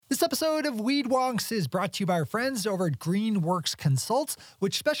This episode of Weed Wonks is brought to you by our friends over at Greenworks Consults,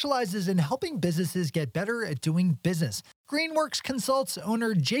 which specializes in helping businesses get better at doing business. Greenworks Consults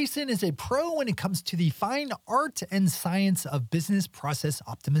owner Jason is a pro when it comes to the fine art and science of business process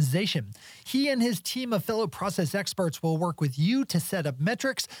optimization. He and his team of fellow process experts will work with you to set up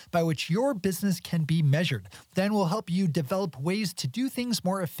metrics by which your business can be measured. Then we'll help you develop ways to do things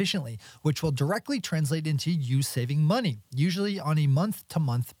more efficiently, which will directly translate into you saving money, usually on a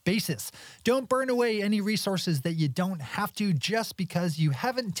month-to-month basis. Don't burn away any resources that you don't have to just because you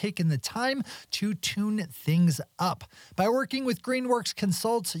haven't taken the time to tune things up. By working with Greenworks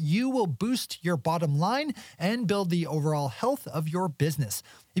Consults, you will boost your bottom line and build the overall health of your business.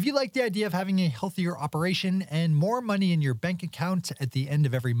 If you like the idea of having a healthier operation and more money in your bank account at the end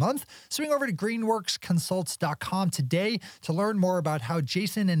of every month, swing over to greenworksconsults.com today to learn more about how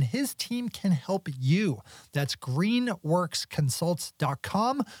Jason and his team can help you. That's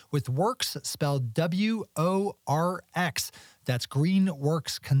greenworksconsults.com with works spelled W-O-R-X. That's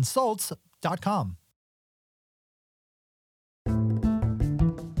greenworksconsults.com.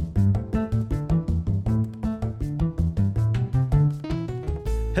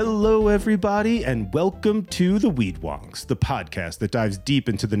 Hello, everybody, and welcome to the Weed Wonks, the podcast that dives deep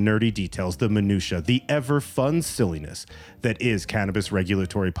into the nerdy details, the minutia, the ever-fun silliness that is cannabis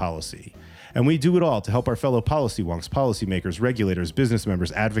regulatory policy. And we do it all to help our fellow policy wonks, policymakers, regulators, business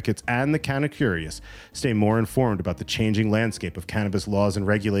members, advocates, and the canna curious stay more informed about the changing landscape of cannabis laws and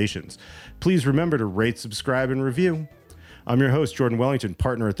regulations. Please remember to rate, subscribe, and review. I'm your host, Jordan Wellington,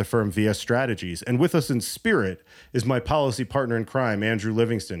 partner at the firm VS Strategies, and with us in spirit is my policy partner in crime, Andrew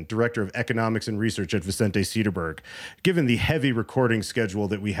Livingston, Director of Economics and Research at Vicente Cederberg. Given the heavy recording schedule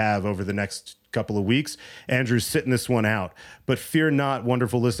that we have over the next couple of weeks, Andrew's sitting this one out. But fear not,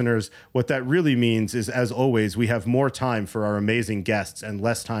 wonderful listeners, what that really means is, as always, we have more time for our amazing guests and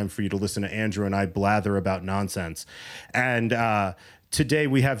less time for you to listen to Andrew and I blather about nonsense. And today,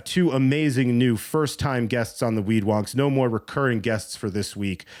 we have two amazing new first-time guests on the Weed Wonks. No more recurring guests for this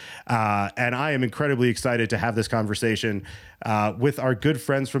week. And I am incredibly excited to have this conversation with our good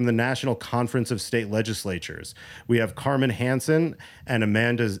friends from the National Conference of State Legislatures. We have Carmen Hansen and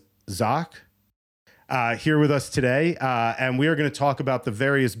Amanda Zock here with us today. And we are going to talk about the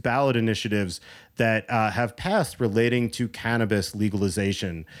various ballot initiatives that have passed relating to cannabis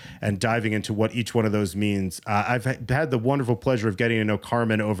legalization and diving into what each one of those means. I've had the wonderful pleasure of getting to know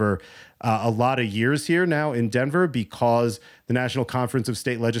Carmen over a lot of years here now in Denver because the National Conference of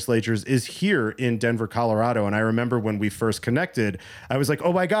State Legislatures is here in Denver, Colorado. And I remember when we first connected, I was like,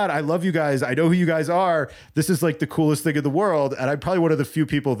 oh my God, I love you guys. I know who you guys are. This is like the coolest thing in the world. And I'm probably one of the few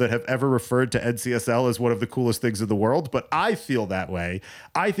people that have ever referred to NCSL as one of the coolest things in the world, but I feel that way.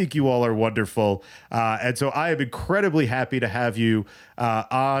 I think you all are wonderful. And so I am incredibly happy to have you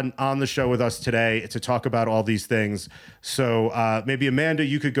on the show with us today to talk about all these things. So maybe Amanda,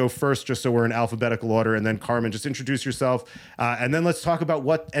 you could go first just so we're in alphabetical order, and then Carmen, just introduce yourself. And then let's talk about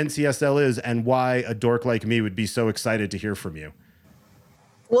what NCSL is and why a dork like me would be so excited to hear from you.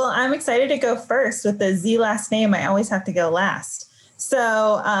 Well, I'm excited to go first. With the Z last name, I always have to go last.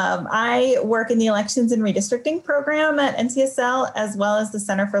 So I work in the Elections and Redistricting program at NCSL, as well as the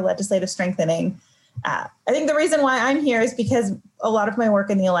Center for Legislative Strengthening. I think the reason why I'm here is because a lot of my work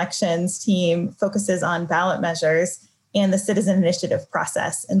in the elections team focuses on ballot measures and the citizen initiative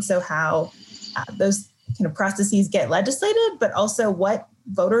process. And so how those kind of processes get legislated, but also what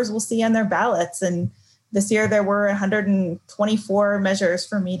voters will see on their ballots. And this year there were 124 measures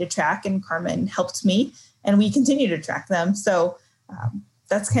for me to track, and Carmen helped me, and we continue to track them. So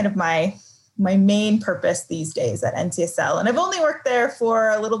that's kind of my main purpose these days at NCSL. And I've only worked there for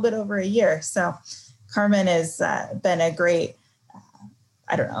a little bit over a year. So Carmen has been a great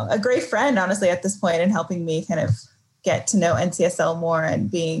friend, honestly, at this point, in helping me kind of get to know NCSL more and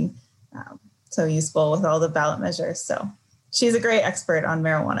being so useful with all the ballot measures. So she's a great expert on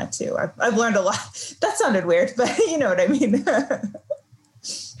marijuana too. I've learned a lot. That sounded weird, but you know what I mean.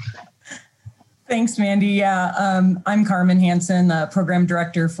 Thanks, Mandy. Yeah, I'm Carmen Hansen, Program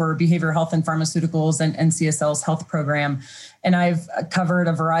Director for Behavioral Health and Pharmaceuticals and NCSL's Health Program. And I've covered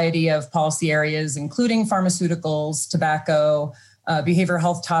a variety of policy areas, including pharmaceuticals, tobacco, behavioral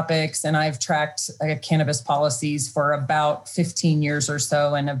health topics, and I've tracked cannabis policies for about 15 years or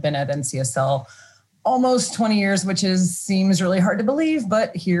so, and have been at NCSL almost 20 years, which seems really hard to believe,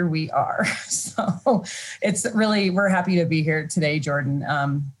 but here we are. So we're happy to be here today, Jordan.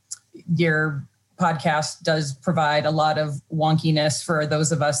 Your podcast does provide a lot of wonkiness for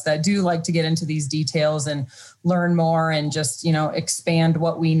those of us that do like to get into these details and learn more and just, expand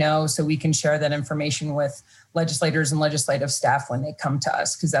what we know so we can share that information with legislators and legislative staff when they come to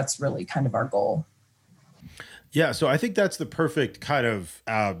us, because that's really kind of our goal. Yeah, so I think that's the perfect kind of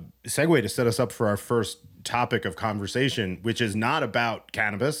segue to set us up for our first topic of conversation, which is not about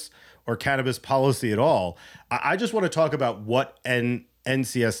cannabis or cannabis policy at all. I just want to talk about what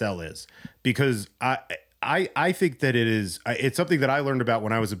NCSL is, because I think that it's something that I learned about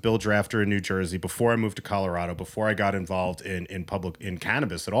when I was a bill drafter in New Jersey, before I moved to Colorado, before I got involved in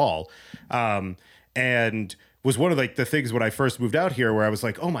cannabis at all. And was one of like the things when I first moved out here where I was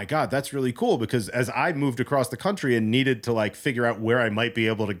like, oh my God, that's really cool. Because as I moved across the country and needed to like figure out where I might be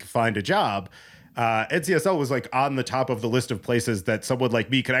able to find a job, NCSL was like on the top of the list of places that someone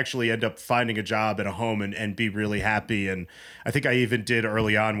like me could actually end up finding a job and a home and be really happy. And I think I even did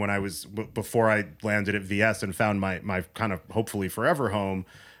early on when I was before I landed at VS and found my kind of hopefully forever home.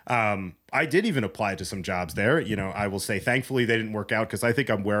 I did even apply to some jobs there. You know, I will say, thankfully, they didn't work out because I think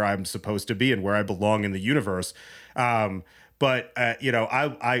I'm where I'm supposed to be and where I belong in the universe. But you know,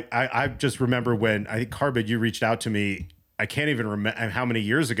 I just remember when I think, Carbon, you reached out to me. I can't even remember how many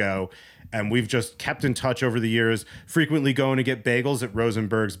years ago. And we've just kept in touch over the years, frequently going to get bagels at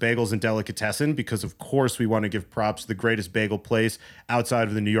Rosenberg's Bagels and Delicatessen, because of course we want to give props to the greatest bagel place outside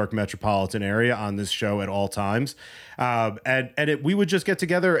of the New York metropolitan area on this show at all times. We would just get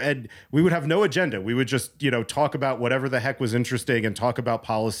together and we would have no agenda. We would just, you know, talk about whatever the heck was interesting and talk about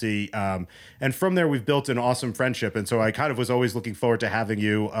policy. And from there, we've built an awesome friendship. And so I kind of was always looking forward to having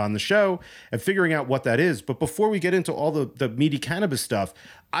you on the show and figuring out what that is. But before we get into all the meaty cannabis stuff,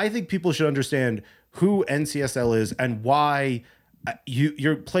 I think people should understand who NCSL is and why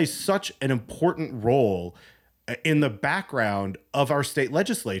you play such an important role in the background of our state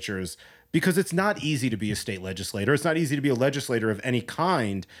legislatures, because it's not easy to be a state legislator. It's not easy to be a legislator of any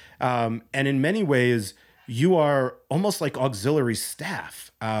kind. And in many ways, you are almost like auxiliary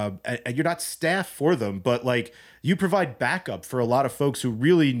staff. And you're not staff for them, but like you provide backup for a lot of folks who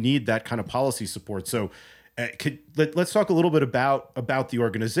really need that kind of policy support. So let's talk a little bit about the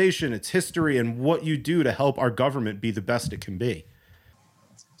organization, its history, and what you do to help our government be the best it can be.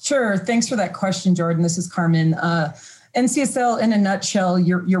 Sure. Thanks for that question, Jordan. This is Carmen. NCSL, in a nutshell,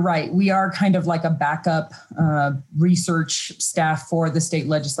 you're right. We are kind of like a backup research staff for the state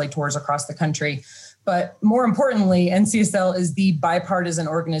legislators across the country. But more importantly, NCSL is the bipartisan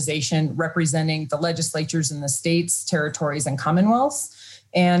organization representing the legislatures in the states, territories, and commonwealths.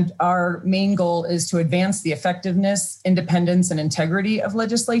 And our main goal is to advance the effectiveness, independence, and integrity of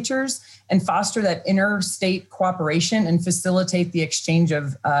legislatures and foster that interstate cooperation and facilitate the exchange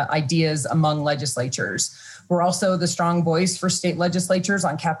of ideas among legislatures. We're also the strong voice for state legislatures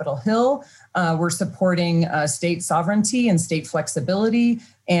on Capitol Hill. We're supporting state sovereignty and state flexibility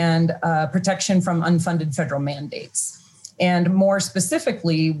and protection from unfunded federal mandates. And more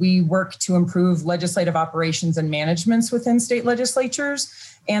specifically, we work to improve legislative operations and managements within state legislatures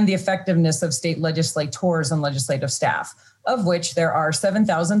and the effectiveness of state legislators and legislative staff, of which there are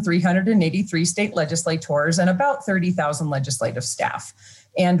 7,383 state legislators and about 30,000 legislative staff.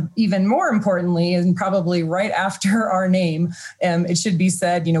 And even more importantly, and probably right after our name, it should be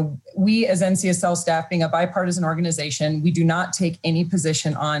said, you know, we as NCSL staff, being a bipartisan organization, we do not take any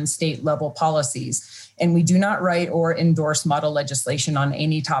position on state level policies. And we do not write or endorse model legislation on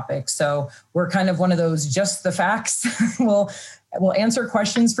any topic. So we're kind of one of those just the facts. We'll answer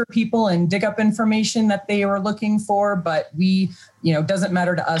questions for people and dig up information that they are looking for. But doesn't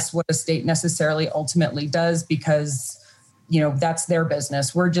matter to us what a state necessarily ultimately does, because that's their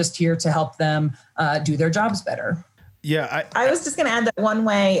business. We're just here to help them do their jobs better. Yeah, I was just going to add that one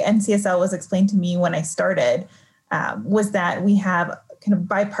way NCSL was explained to me when I started was that we have kind of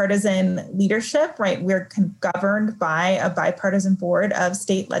bipartisan leadership, right? We're governed by a bipartisan board of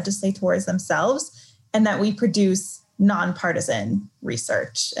state legislators themselves, and that we produce nonpartisan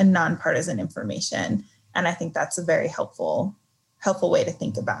research and nonpartisan information. And I think that's a very helpful way to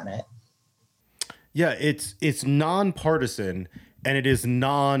think about it. Yeah, it's nonpartisan and it is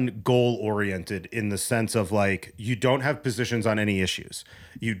non-goal oriented in the sense of like, you don't have positions on any issues.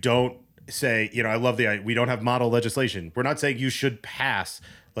 You don't say, I love we don't have model legislation. We're not saying you should pass,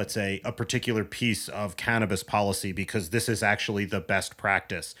 let's say, a particular piece of cannabis policy because this is actually the best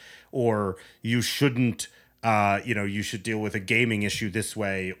practice, or you shouldn't, you should deal with a gaming issue this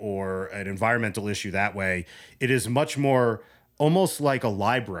way or an environmental issue that way. It is much more almost like a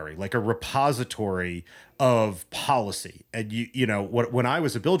library, like a repository of policy. And when I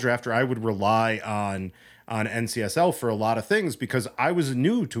was a bill drafter, I would rely on NCSL for a lot of things because I was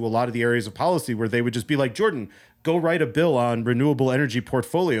new to a lot of the areas of policy where they would just be like, Jordan, go write a bill on renewable energy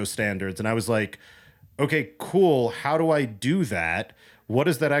portfolio standards. And I was like, okay, cool. How do I do that? What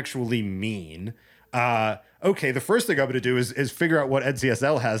does that actually mean? okay, the first thing I'm going to do is figure out what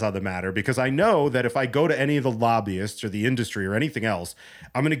NCSL has on the matter, because I know that if I go to any of the lobbyists or the industry or anything else,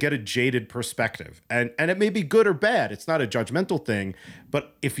 I'm going to get a jaded perspective. And it may be good or bad. It's not a judgmental thing.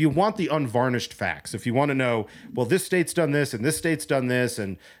 But if you want the unvarnished facts, if you want to know, well, this state's done this and this state's done this,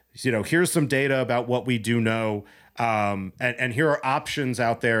 and here's some data about what we do know, and here are options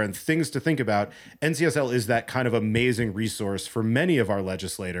out there and things to think about. NCSL is that kind of amazing resource for many of our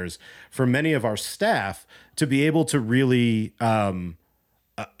legislators, for many of our staff, to be able to really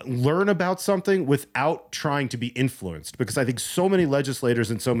learn about something without trying to be influenced. Because I think so many legislators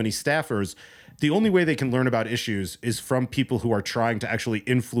and so many staffers, the only way they can learn about issues is from people who are trying to actually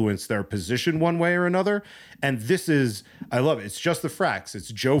influence their position one way or another. And this is, I love it. It's just the facts.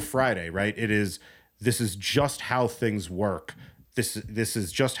 It's Joe Friday, right? This is just how things work. This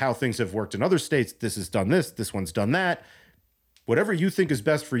is just how things have worked in other states. This has done this. This one's done that. Whatever you think is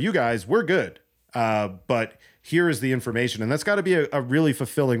best for you guys, we're good. But here is the information. And that's got to be a really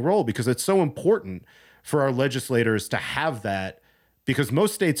fulfilling role, because it's so important for our legislators to have that, because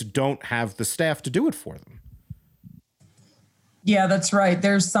most states don't have the staff to do it for them. Yeah, that's right.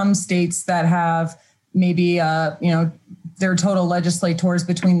 There's some states that have maybe, their total legislators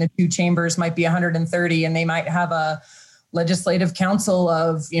between the two chambers might be 130, and they might have a legislative council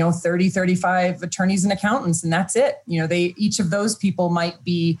of, 30, 35 attorneys and accountants, and that's it. Each of those people might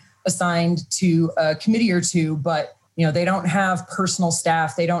be assigned to a committee or two, but, they don't have personal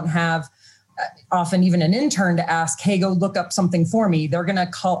staff. They don't have often even an intern to ask, hey, go look up something for me. They're going to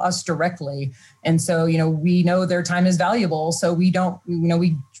call us directly. And so, we know their time is valuable. So we don't,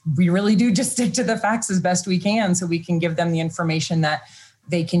 we really do just stick to the facts as best we can, so we can give them the information that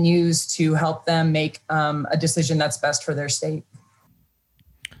they can use to help them make a decision that's best for their state.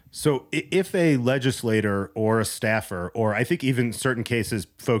 So if a legislator or a staffer, or I think even in certain cases,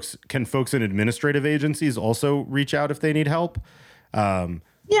 folks in administrative agencies also reach out if they need help?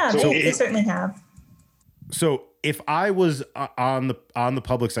 They certainly have. So if I was on the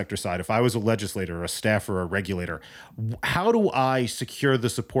public sector side, if I was a legislator, or a staffer, or a regulator, how do I secure the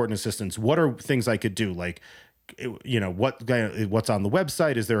support and assistance? What are things I could do? Like, what's on the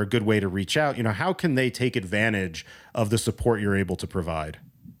website? Is there a good way to reach out? How can they take advantage of the support you're able to provide?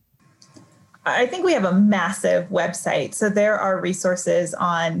 I think we have a massive website. So there are resources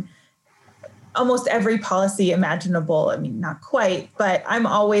on almost every policy imaginable. I mean, not quite, but I'm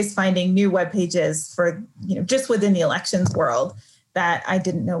always finding new web pages for, just within the elections world that I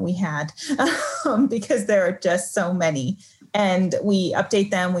didn't know we had, because there are just so many, and we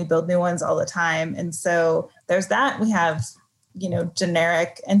update them. We build new ones all the time. And so there's that. We have,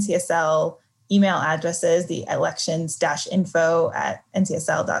 generic NCSL email addresses. The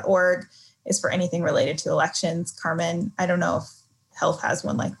elections-info@ncsl.org is for anything related to elections. Carmen, I don't know if health has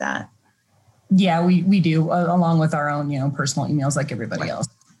one like that. Yeah, we do, along with our own, personal emails like everybody else.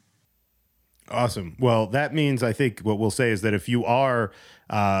 Awesome. Well, that means, I think what we'll say is that if you are,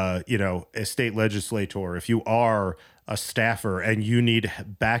 a state legislator, if you are a staffer and you need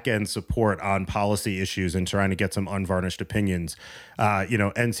back-end support on policy issues and trying to get some unvarnished opinions,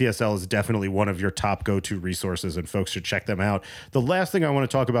 NCSL is definitely one of your top go-to resources, and folks should check them out. The last thing I want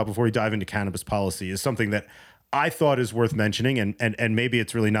to talk about before we dive into cannabis policy is something that I thought is worth mentioning, and maybe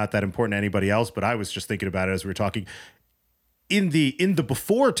it's really not that important to anybody else, but I was just thinking about it as we were talking. In the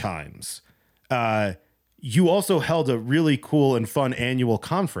before times, you also held a really cool and fun annual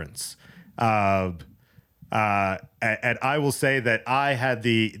conference. And I will say that I had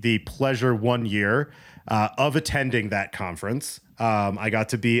the pleasure one year of attending that conference. I got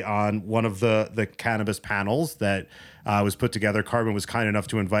to be on one of the cannabis panels that was put together. Carmen was kind enough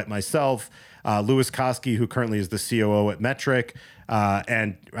to invite myself, Louis Koski, who currently is the COO at Metric,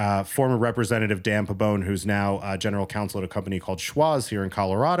 and former Representative Dan Pabon, who's now general counsel at a company called Schwaz here in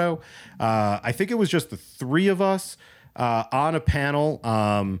Colorado. I think it was just the three of us on a panel.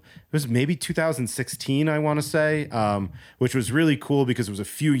 It was maybe 2016, I want to say, which was really cool because it was a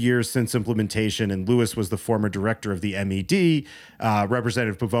few years since implementation, and Lewis was the former director of the MED.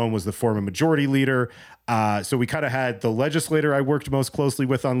 Representative Pavone was the former majority leader. So we kind of had the legislator I worked most closely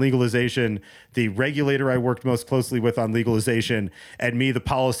with on legalization, the regulator I worked most closely with on legalization, and me, the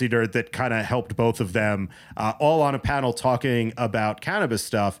policy nerd that kind of helped both of them, all on a panel talking about cannabis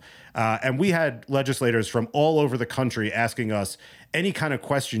stuff. And we had legislators from all over the country asking us any kind of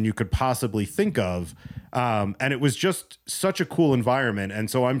question you could possibly think of. And it was just such a cool environment. And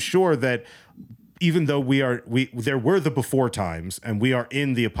so I'm sure that even though there were the before times and we are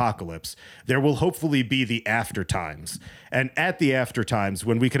in the apocalypse, there will hopefully be the after times. And at the after times,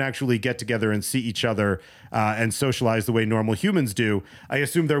 when we can actually get together and see each other and socialize the way normal humans do, I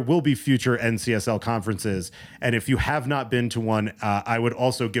assume there will be future NCSL conferences. And if you have not been to one, I would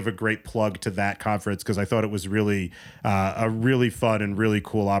also give a great plug to that conference, because I thought it was really a really fun and really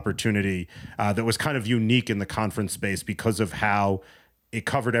cool opportunity that was kind of unique in the conference space because of how it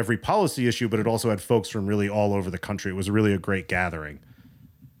covered every policy issue, but it also had folks from really all over the country. It was really a great gathering.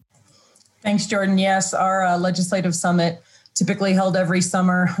 Thanks, Jordan. Yes, our legislative summit typically held every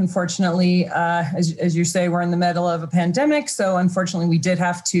summer. Unfortunately, as you say, we're in the middle of a pandemic. So unfortunately, we did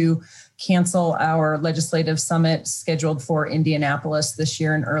have to cancel our legislative summit scheduled for Indianapolis this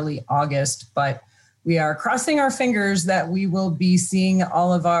year in early August. But we are crossing our fingers that we will be seeing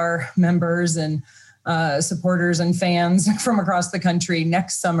all of our members and supporters and fans from across the country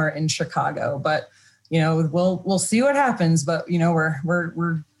next summer in Chicago. But we'll see what happens. But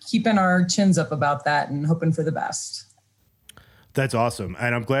we're keeping our chins up about that and hoping for the best. That's awesome.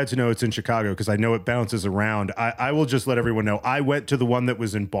 And I'm glad to know it's in Chicago, because I know it bounces around. I will just let everyone know, I went to the one that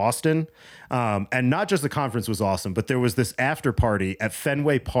was in Boston, and not just the conference was awesome, but there was this after party at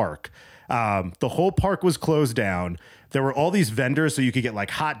Fenway Park. The whole park was closed down. There were all these vendors, so you could get like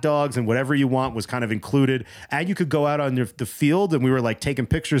hot dogs and whatever you want was kind of included. And you could go out on the field, and we were like taking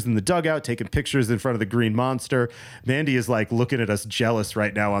pictures in the dugout, taking pictures in front of the Green Monster. Mandy is like looking at us jealous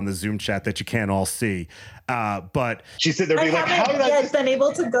right now on the Zoom chat that you can't all see. But she said, "They're like, how did I been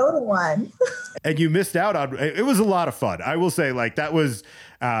able to go to one?" And you missed out on it. It was a lot of fun. I will say, like, that was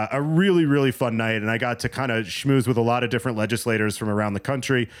a really, really fun night. And I got to kind of schmooze with a lot of different legislators from around the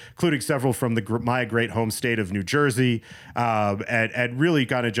country, including several from my great home state of New Jersey, and really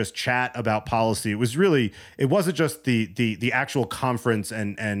kind of just chat about policy. It wasn't just the actual conference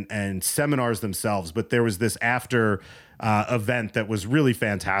and seminars themselves, but there was this after event that was really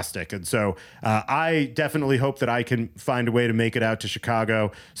fantastic. And so I definitely hope that I can find a way to make it out to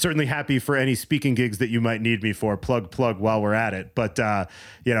Chicago. Certainly happy for any speaking gigs that you might need me for. Plug while we're at it. But,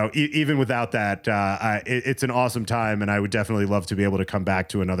 even without that, it's an awesome time, and I would definitely love to be able to come back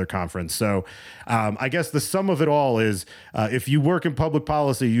to another conference. So I guess the sum of it all is if you work in public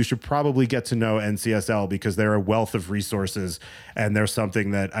policy, you should probably get to know NCSL, because they're a wealth of resources, and they're something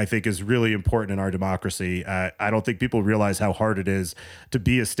that I think is really important in our democracy. I don't think people realize how hard it is to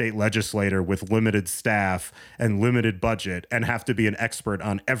be a state legislator with limited staff and limited budget and have to be an expert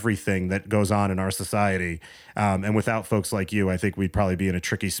on everything that goes on in our society. And without folks like you, I think we'd probably be in a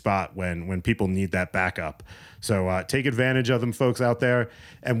tricky spot when people need that backup. So take advantage of them, folks out there.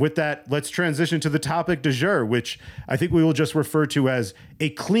 And with that, let's transition to the topic du jour, which I think we will just refer to as a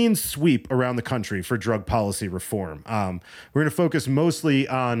clean sweep around the country for drug policy reform. We're going to focus mostly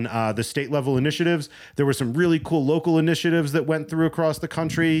on the state level initiatives. There were some really cool local initiatives that went through across the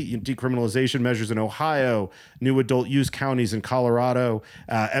country, decriminalization measures in Ohio, new adult use counties in Colorado,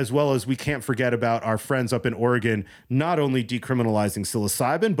 as well as we can't forget about our friends up in Oregon, not only decriminalizing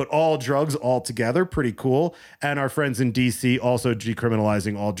psilocybin, but all drugs altogether. Pretty cool. And our friends in DC also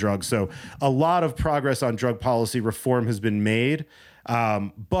decriminalizing all drugs. So a lot of progress on drug policy reform has been made.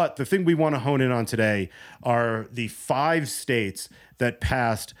 But the thing we want to hone in on today are the 5 states that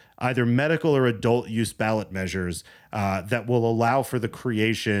passed either medical or adult use ballot measures that will allow for the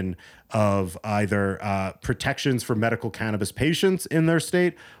creation of either protections for medical cannabis patients in their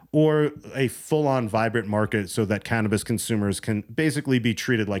state, or a full-on vibrant market so that cannabis consumers can basically be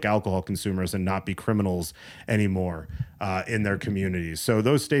treated like alcohol consumers and not be criminals anymore in their communities. So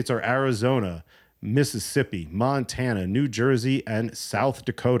those states are Arizona, Mississippi, Montana, New Jersey, and South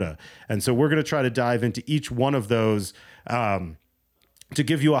Dakota. And so we're going to try to dive into each one of those to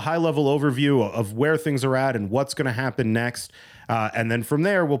give you a high-level overview of where things are at and what's going to happen next. And then from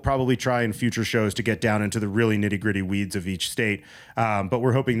there, we'll probably try in future shows to get down into the really nitty-gritty weeds of each state. But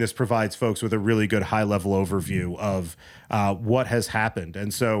we're hoping this provides folks with a really good high-level overview of what has happened.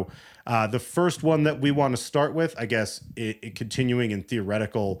 And so the first one that we want to start with, I guess, continuing in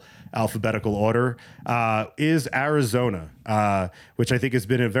theoretical alphabetical order, is Arizona, which I think has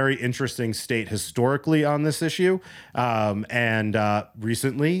been a very interesting state historically on this issue, and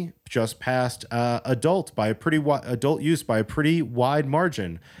recently just passed adult use by a pretty wide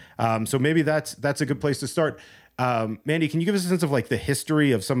margin. So maybe that's a good place to start. Mandy, can you give us a sense of like the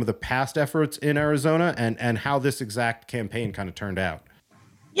history of some of the past efforts in Arizona and how this exact campaign kind of turned out?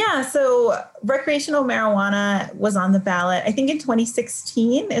 Yeah, so recreational marijuana was on the ballot, I think in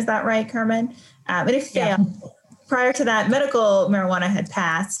 2016. Is that right, Carmen? And it failed. Yeah. Prior to that, medical marijuana had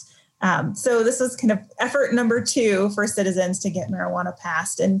passed. So this was kind of effort number 2 for citizens to get marijuana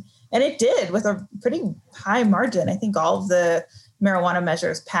passed. And And it did with a pretty high margin. I think all of the marijuana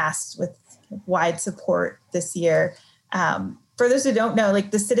measures passed with wide support this year. For those who don't know,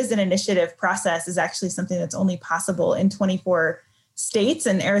 like the citizen initiative process is actually something that's only possible in 24 states,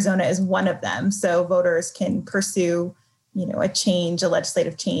 and Arizona is one of them. So voters can pursue, a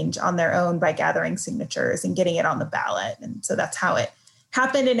legislative change on their own by gathering signatures and getting it on the ballot. And so that's how it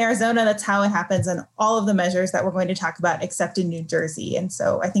happened in Arizona. That's how it happens in all of the measures that we're going to talk about, except in New Jersey. And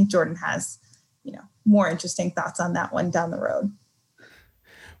so I think Jordan has, more interesting thoughts on that one down the road.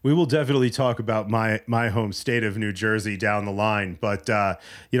 We will definitely talk about my home state of New Jersey down the line. But, I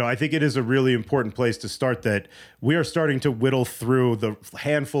think it is a really important place to start, that we are starting to whittle through the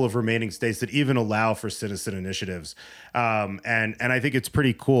handful of remaining states that even allow for citizen initiatives. And I think it's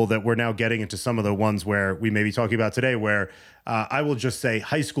pretty cool that we're now getting into some of the ones where we may be talking about today, where I will just say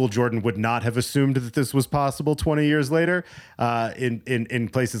high school Jordan would not have assumed that this was possible 20 years later in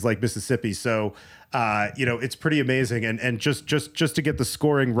places like Mississippi. So, it's pretty amazing. And just to get the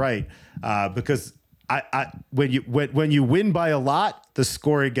scoring right, because when you win by a lot, the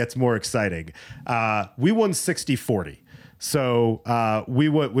scoring gets more exciting. We won 60-40. So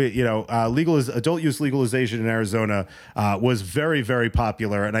adult use legalization in Arizona was very, very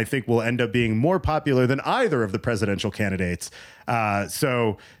popular, and I think will end up being more popular than either of the presidential candidates.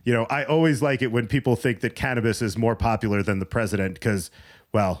 So I always like it when people think that cannabis is more popular than the president, because,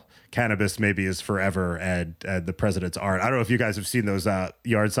 well, cannabis maybe is forever and the presidents aren't. I don't know if you guys have seen those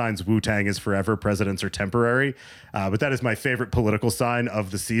yard signs, Wu-Tang is forever, presidents are temporary. But that is my favorite political sign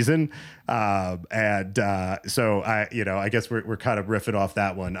of the season. So I guess we're kind of riffing off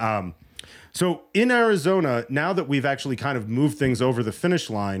that one. So in Arizona, now that we've actually kind of moved things over the finish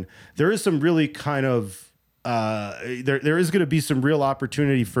line, there is some really kind of there is going to be some real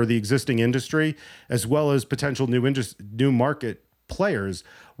opportunity for the existing industry as well as potential new market players.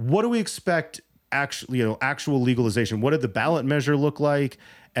 What do we expect actual legalization? What did the ballot measure look like?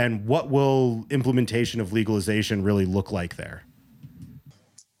 And what will implementation of legalization really look like there?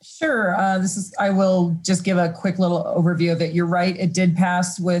 Sure. I will just give a quick little overview of it. You're right. It did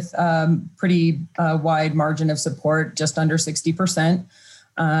pass with pretty wide margin of support, just under 60%.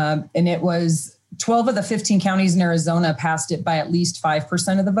 And it was 12 of the 15 counties in Arizona passed it by at least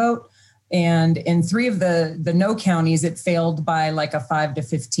 5% of the vote. And in 3 of the no counties, it failed by like a 5 to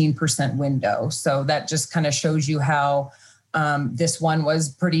 15% window. So that just kind of shows you how this one was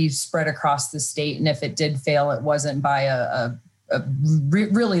pretty spread across the state. And if it did fail, it wasn't by a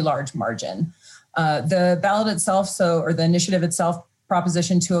really large margin. The ballot itself, or the initiative itself,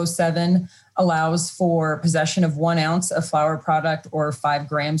 Proposition 207, allows for possession of 1 ounce of flower product or 5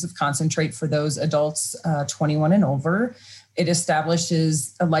 grams of concentrate for those adults 21 and over. It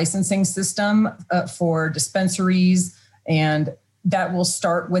establishes a licensing system for dispensaries, and that will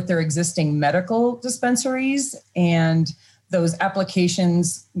start with their existing medical dispensaries. And those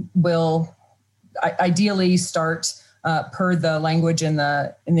applications will ideally start per the language in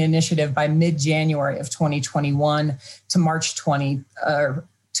the initiative by mid-January of 2021 to March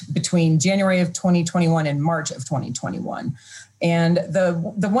between January of 2021 and March of 2021. And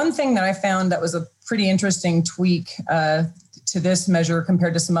the one thing that I found that was a pretty interesting tweak to this measure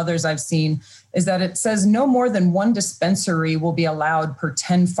compared to some others I've seen is that it says no more than 1 dispensary will be allowed per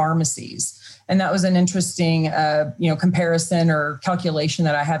 10 pharmacies. And that was an interesting, comparison or calculation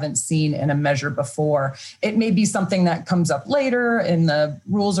that I haven't seen in a measure before. It may be something that comes up later in the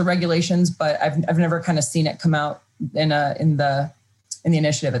rules or regulations, but I've never kind of seen it come out in the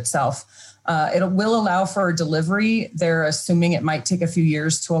initiative itself. It will allow for delivery. They're assuming it might take a few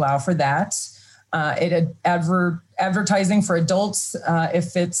years to allow for that. Advertising for adults,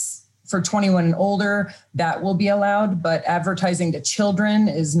 if it's for 21 and older, that will be allowed, but advertising to children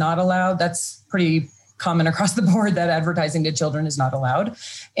is not allowed. That's pretty common across the board, that advertising to children is not allowed,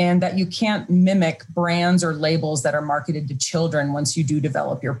 and that you can't mimic brands or labels that are marketed to children once you do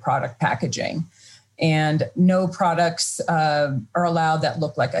develop your product packaging. And no products are allowed that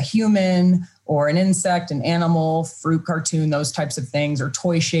look like a human or an insect, an animal, fruit cartoon, those types of things, or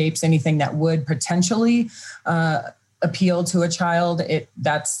toy shapes, anything that would potentially appeal to a child.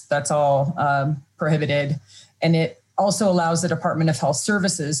 That's all prohibited. And it also allows the Department of Health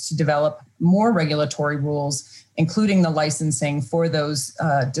Services to develop more regulatory rules, including the licensing for those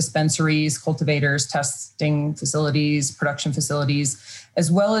dispensaries, cultivators, testing facilities, production facilities,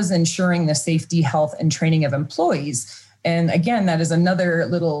 as well as ensuring the safety, health, and training of employees. And again, that is another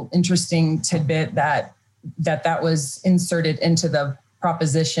little interesting tidbit that was inserted into the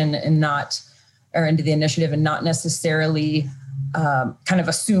proposition or into the initiative, and not necessarily kind of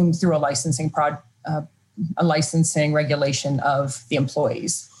assumed through a licensing regulation of the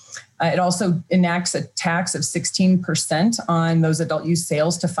employees. It also enacts a tax of 16% on those adult use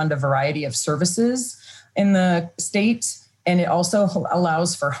sales to fund a variety of services in the state. And it also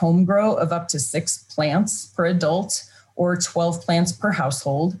allows for home grow of up to 6 plants per adult or 12 plants per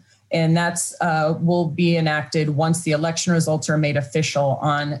household. And that's will be enacted once the election results are made official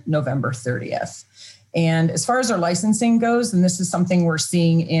on November 30th. And as far as our licensing goes, and this is something we're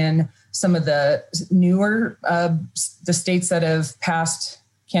seeing in some of the newer, the states that have passed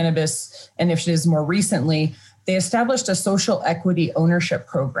cannabis initiatives more recently, they established a social equity ownership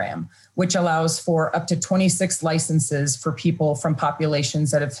program, which allows for up to 26 licenses for people from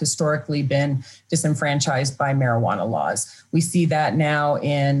populations that have historically been disenfranchised by marijuana laws. We see that now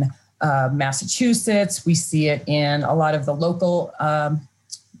in Massachusetts. We see it in a lot of the local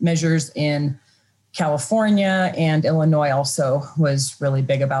measures in California, and Illinois also was really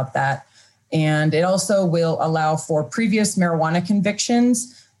big about that. And it also will allow for previous marijuana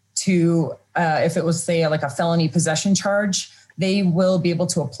convictions to, if it was, say, like a felony possession charge, they will be able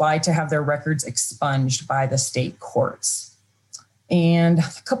to apply to have their records expunged by the state courts. And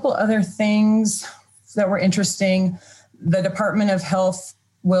a couple other things that were interesting. The Department of Health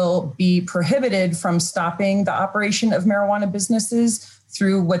will be prohibited from stopping the operation of marijuana businesses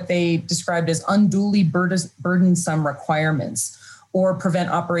through what they described as unduly burdensome requirements, or prevent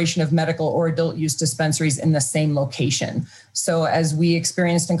operation of medical or adult use dispensaries in the same location. So as we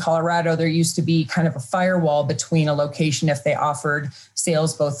experienced in Colorado, there used to be kind of a firewall between a location if they offered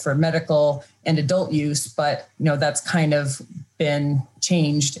sales both for medical and adult use, but that's kind of been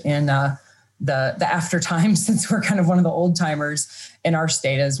changed in the after time, since we're kind of one of the old timers in our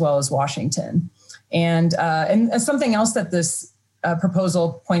state as well as Washington. And something else that this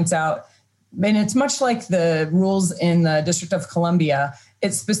proposal points out, and it's much like the rules in the District of Columbia,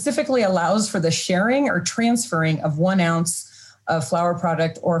 it specifically allows for the sharing or transferring of 1 ounce of flower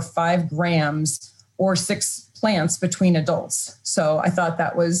product or 5 grams or 6 plants between adults. So I thought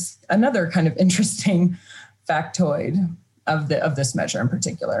that was another kind of interesting factoid of this measure in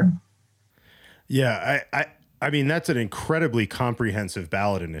particular. Yeah, I mean, that's an incredibly comprehensive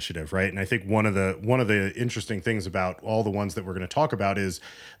ballot initiative, right? And I think one of the interesting things about all the ones that we're going to talk about is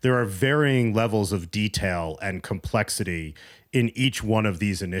there are varying levels of detail and complexity in each one of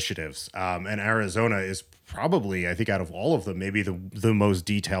these initiatives. And Arizona is probably, I think, out of all of them, maybe the most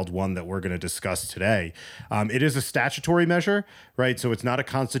detailed one that we're going to discuss today. It is a statutory measure, right? So it's not a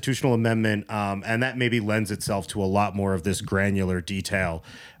constitutional amendment, and that maybe lends itself to a lot more of this granular detail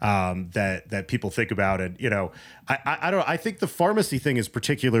that people think about. And I think the pharmacy thing is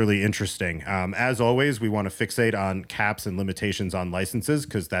particularly interesting. As always, we want to fixate on caps and limitations on licenses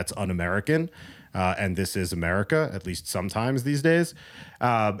because that's un-American. And this is America, at least sometimes these days.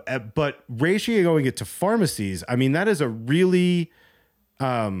 But ratioing it to pharmacies, I mean, that is a really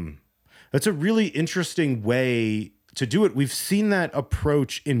interesting way to do it. We've seen that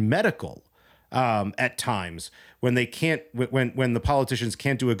approach in medical at times when they can't, when the politicians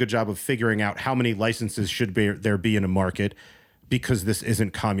can't do a good job of figuring out how many licenses should there be in a market, because this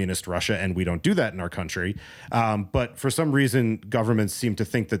isn't communist Russia and we don't do that in our country. But for some reason, governments seem to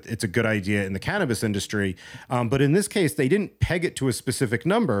think that it's a good idea in the cannabis industry. But in this case, they didn't peg it to a specific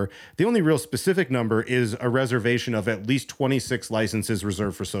number. The only real specific number is a reservation of at least 26 licenses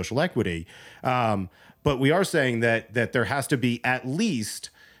reserved for social equity. But we are saying that there has to be at least,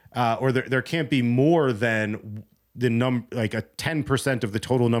 or there can't be more than the like a 10% of the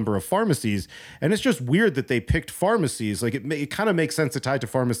total number of pharmacies. And it's just weird that they picked pharmacies. Like it kind of makes sense to tie to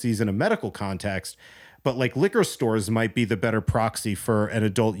pharmacies in a medical context, but like liquor stores might be the better proxy for an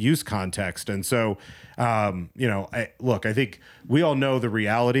adult use context. And so, I think we all know the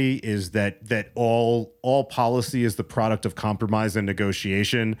reality is that all policy is the product of compromise and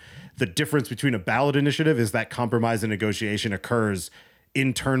negotiation. The difference between a ballot initiative is that compromise and negotiation occurs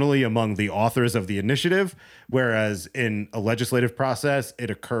internally among the authors of the initiative, whereas in a legislative process, it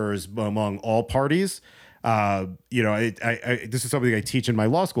occurs among all parties. This is something I teach in my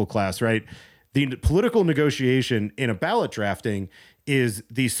law school class, right? The political negotiation in a ballot drafting is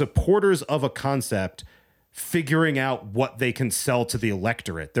the supporters of a concept figuring out what they can sell to the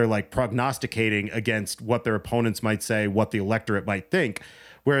electorate. They're like prognosticating against what their opponents might say, what the electorate might think.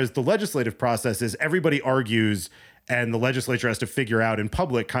 Whereas the legislative process is everybody argues and the legislature has to figure out in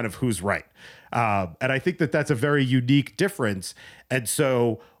public kind of who's right. And I think that that's a very unique difference. And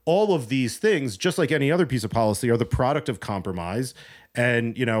so all of these things, just like any other piece of policy, are the product of compromise.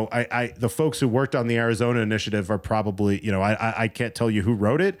 And, the folks who worked on the Arizona initiative are probably, I can't tell you who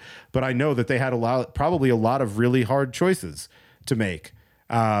wrote it, but I know that they had probably a lot of really hard choices to make.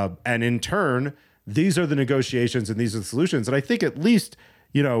 And in turn, these are the negotiations and these are the solutions. And I think at least,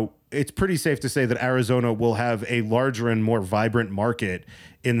 it's pretty safe to say that Arizona will have a larger and more vibrant market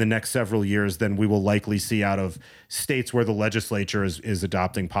in the next several years than we will likely see out of states where the legislature is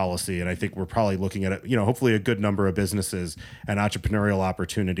adopting policy. And I think we're probably looking at, hopefully a good number of businesses and entrepreneurial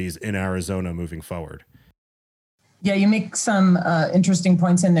opportunities in Arizona moving forward. Yeah, you make some interesting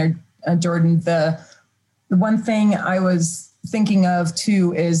points in there, Jordan. The one thing I was thinking of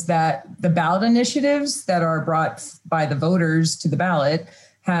too is that the ballot initiatives that are brought by the voters to the ballot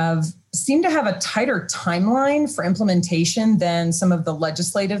seem to have a tighter timeline for implementation than some of the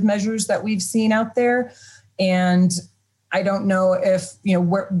legislative measures that we've seen out there. And I don't know if,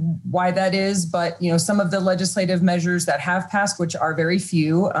 why that is, but, some of the legislative measures that have passed, which are very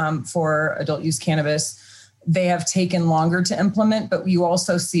few for adult use cannabis, they have taken longer to implement, but you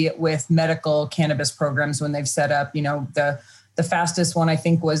also see it with medical cannabis programs when they've set up, the fastest one I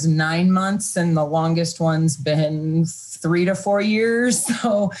think was 9 months and the longest one's been 3 to 4 years.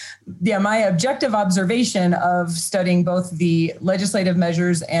 So yeah, my objective observation of studying both the legislative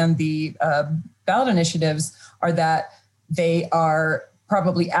measures and the ballot initiatives are that they are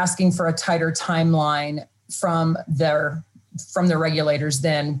probably asking for a tighter timeline from the regulators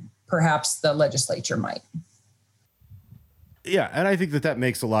than perhaps the legislature might. Yeah, and I think that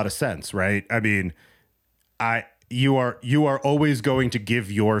makes a lot of sense, right? I mean, you are always going to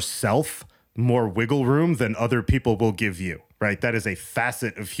give yourself more wiggle room than other people will give you, right? That is a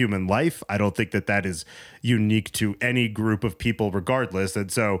facet of human life. I don't think that is unique to any group of people regardless.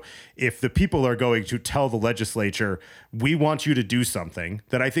 And so if the people are going to tell the legislature, we want you to do something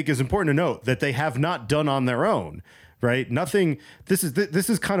that I think is important to note that they have not done on their own, right? Nothing. This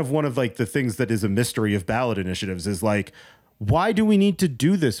is kind of one of like the things that is a mystery of ballot initiatives is like, why do we need to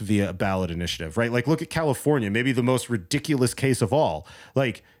do this via a ballot initiative, right? Like, look at California, maybe the most ridiculous case of all.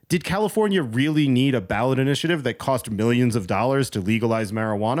 Like, did California really need a ballot initiative that cost millions of dollars to legalize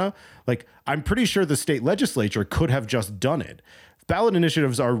marijuana? Like, I'm pretty sure the state legislature could have just done it. Ballot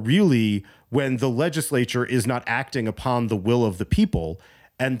initiatives are really when the legislature is not acting upon the will of the people.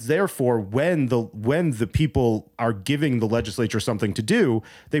 And therefore, when the people are giving the legislature something to do,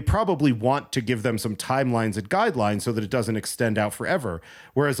 they probably want to give them some timelines and guidelines so that it doesn't extend out forever.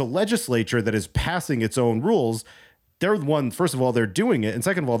 Whereas a legislature that is passing its own rules, they're the one, first of all, they're doing it. And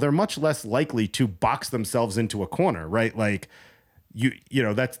second of all, they're much less likely to box themselves into a corner, right? Like,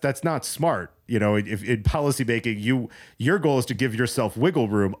 that's not smart. If in policy making, your goal is to give yourself wiggle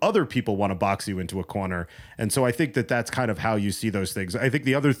room. Other people want to box you into a corner. And so I think that that's kind of how you see those things. I think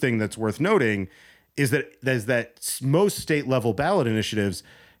the other thing that's worth noting is that most state level ballot initiatives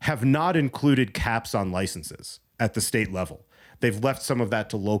have not included caps on licenses at the state level. They've left some of that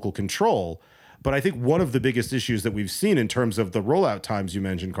to local control. But I think one of the biggest issues that we've seen in terms of the rollout times you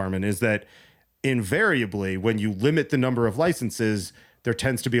mentioned, Carmen, is that invariably, when you limit the number of licenses, there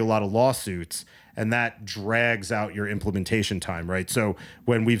tends to be a lot of lawsuits, and that drags out your implementation time, right? So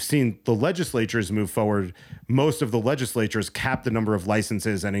when we've seen the legislatures move forward, most of the legislatures cap the number of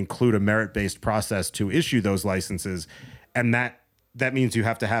licenses and include a merit-based process to issue those licenses. And that means you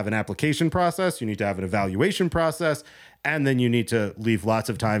have to have an application process, you need to have an evaluation process, and then you need to leave lots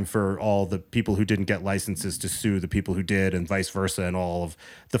of time for all the people who didn't get licenses to sue the people who did, and vice versa, and all of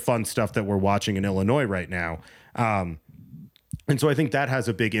the fun stuff that we're watching in Illinois right now. And so I think that has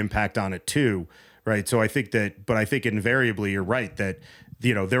a big impact on it too, right? So I think invariably you're right that,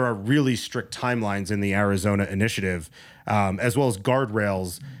 there are really strict timelines in the Arizona initiative, as well as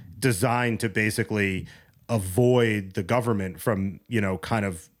guardrails designed to basically avoid the government from, kind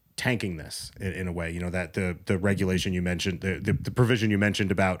of tanking this in a way, that the regulation you mentioned, the provision you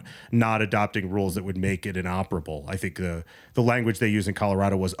mentioned about not adopting rules that would make it inoperable. I think the language they use in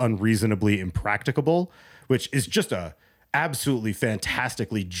Colorado was unreasonably impracticable, which is just a absolutely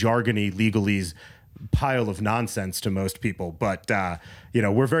fantastically jargony legalese pile of nonsense to most people. But,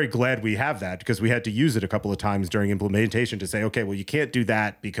 we're very glad we have that because we had to use it a couple of times during implementation to say, okay, well, you can't do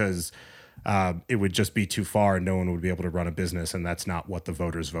that because it would just be too far and no one would be able to run a business. And that's not what the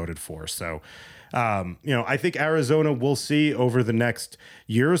voters voted for. So, I think Arizona will see over the next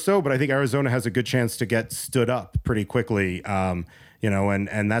year or so, but I think Arizona has a good chance to get stood up pretty quickly.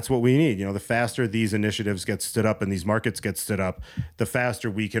 And that's what we need. The faster these initiatives get stood up and these markets get stood up, the faster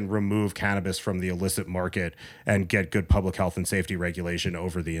we can remove cannabis from the illicit market and get good public health and safety regulation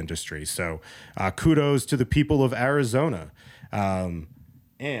over the industry. So kudos to the people of Arizona.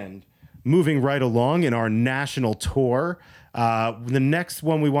 And moving right along in our national tour, the next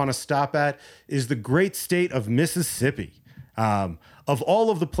one we want to stop at is the great state of Mississippi. of all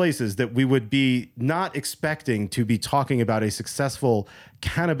of the places that we would be not expecting to be talking about a successful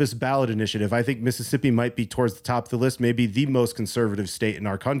cannabis ballot initiative, I think Mississippi might be towards the top of the list, maybe the most conservative state in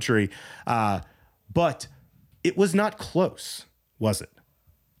our country. But it was not close, was it?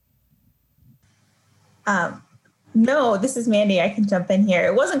 No, this is Mandy. I can jump in here.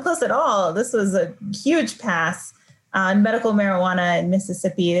 It wasn't close at all. This was a huge pass on medical marijuana in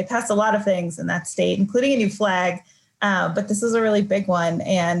Mississippi. They passed a lot of things in that state, including a new flag. But this is a really big one.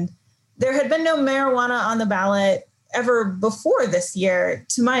 And there had been no marijuana on the ballot ever before this year,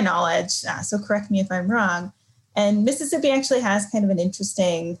 to my knowledge. So correct me if I'm wrong. And Mississippi actually has kind of an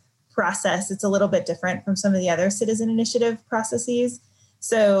interesting process. It's a little bit different from some of the other citizen initiative processes.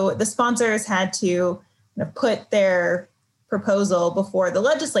 So the sponsors had to put their proposal before the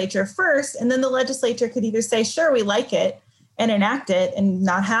legislature first, and then the legislature could either say, sure, we like it and enact it and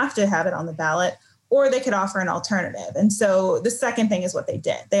not have to have it on the ballot, or they could offer an alternative. And so the second thing is what they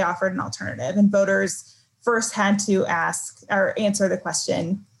did. They offered an alternative, and voters first had to ask or answer the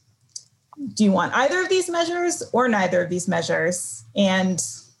question, do you want either of these measures or neither of these measures? And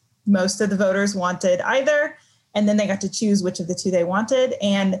most of the voters wanted either, and then they got to choose which of the two they wanted.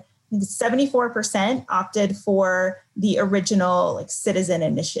 And 74% opted for the original citizen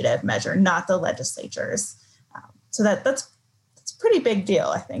initiative measure, not the legislatures. So that's a pretty big deal.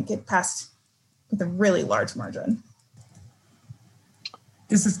 I think it passed with a really large margin.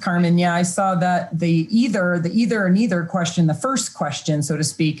 This is Carmen. Yeah, I saw that the either or neither question, the first question, so to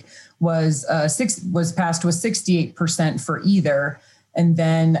speak, was passed with 68% for either. And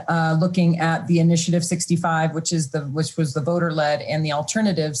then looking at the initiative 65, which was the voter-led, and the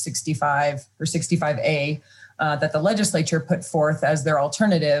alternative 65 or 65A that the legislature put forth as their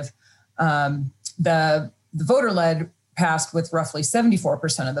alternative, the voter-led passed with roughly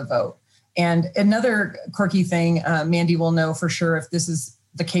 74% of the vote. And another quirky thing, Mandy will know for sure if this is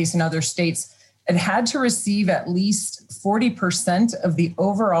the case in other states, it had to receive at least 40% of the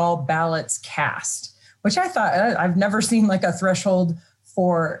overall ballots cast, which I thought, I've never seen like a threshold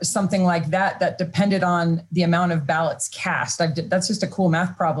for something like that depended on the amount of ballots cast. That's just a cool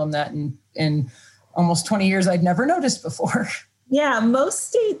math problem that in almost 20 years I'd never noticed before. Yeah, most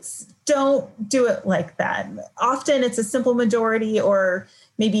states don't do it like that. Often it's a simple majority or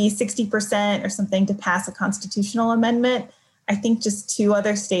maybe 60% or something to pass a constitutional amendment. I think just 2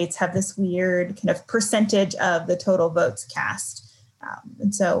 other states have this weird kind of percentage of the total votes cast.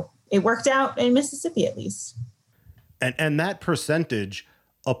 And so it worked out in Mississippi, at least. And that percentage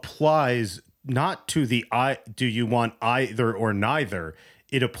applies not to the do you want either or neither?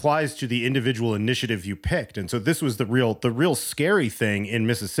 It applies to the individual initiative you picked. And so this was the real scary thing in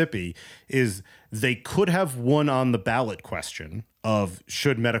Mississippi is they could have won on the ballot question of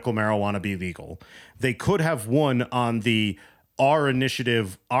should medical marijuana be legal. They could have won on the our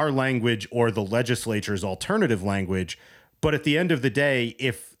initiative, our language, or the legislature's alternative language. But at the end of the day,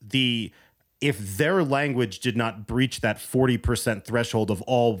 if their language did not breach that 40% threshold of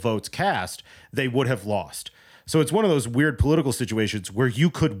all votes cast, they would have lost. So it's one of those weird political situations where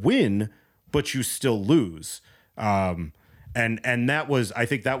you could win, but you still lose. And that was, I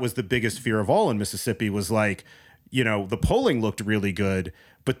think that was the biggest fear of all in Mississippi was like, the polling looked really good,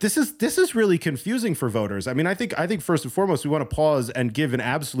 but this is really confusing for voters. I mean, I think first and foremost, we want to pause and give an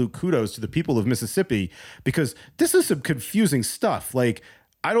absolute kudos to the people of Mississippi because this is some confusing stuff. Like,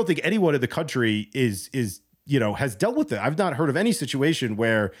 I don't think anyone in the country has dealt with it. I've not heard of any situation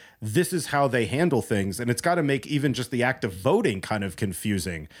where this is how they handle things. And it's got to make even just the act of voting kind of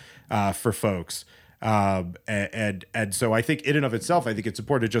confusing for folks. And so I think in and of itself, I think it's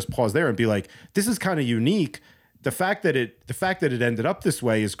important to just pause there and be like, this is kind of unique. The fact that it ended up this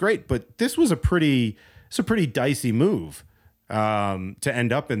way is great, but this was a pretty dicey move to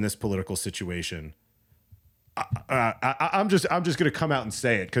end up in this political situation. I'm just going to come out and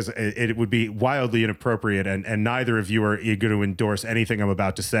say it because it would be wildly inappropriate, and neither of you are going to endorse anything I'm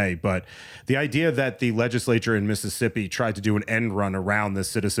about to say. But the idea that the legislature in Mississippi tried to do an end run around this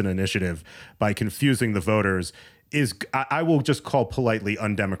citizen initiative by confusing the voters is, I will just call politely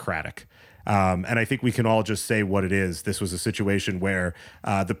undemocratic. And I think we can all just say what it is. This was a situation where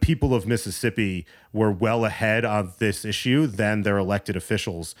the people of Mississippi were well ahead of this issue than their elected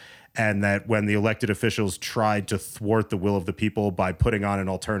officials. And that when the elected officials tried to thwart the will of the people by putting on an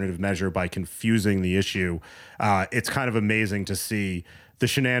alternative measure, by confusing the issue, it's kind of amazing to see the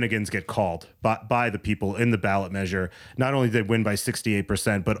shenanigans get called by the people in the ballot measure. Not only did they win by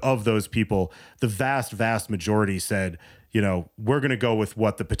 68%, but of those people, the vast majority said, we're going to go with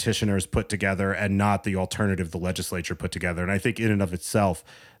what the petitioners put together and not the alternative the legislature put together. And I think in and of itself,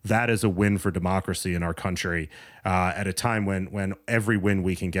 that is a win for democracy in our country at a time when every win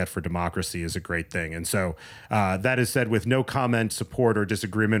we can get for democracy is a great thing. And so that is said with no comment, support, or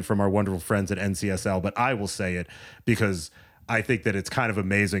disagreement from our wonderful friends at NCSL, but I will say it because I think that it's kind of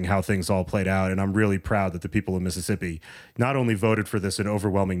amazing how things all played out. And I'm really proud that the people of Mississippi not only voted for this in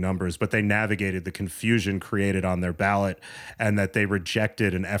overwhelming numbers, but they navigated the confusion created on their ballot and that they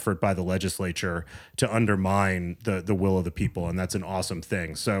rejected an effort by the legislature to undermine the will of the people. And that's an awesome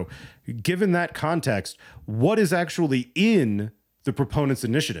thing. So given that context, what is actually in the proponents'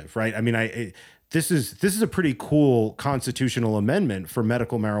 initiative, right? I mean, this is a pretty cool constitutional amendment for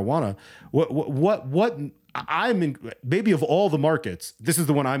medical marijuana. What I'm in, maybe of all the markets, this is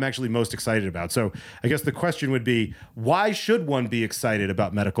the one I'm actually most excited about. So I guess the question would be, why should one be excited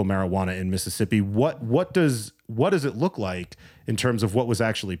about medical marijuana in Mississippi? What does it look like in terms of what was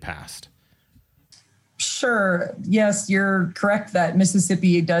actually passed? Sure. Yes, you're correct that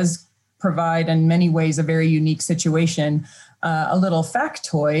Mississippi does provide in many ways a very unique situation. A little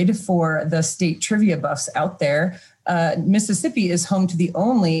factoid for the state trivia buffs out there. Mississippi is home to the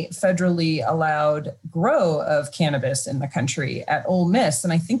only federally allowed grow of cannabis in the country at Ole Miss.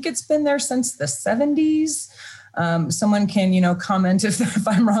 And I think it's been there since the 70s. Someone can, comment if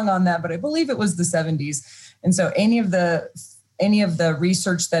I'm wrong on that, but I believe it was the 70s. And so any of the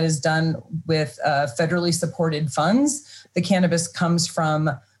research that is done with federally supported funds, the cannabis comes from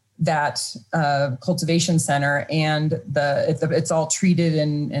that cultivation center, and it's all treated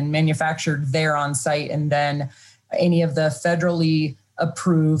and manufactured there on site. And then any of the federally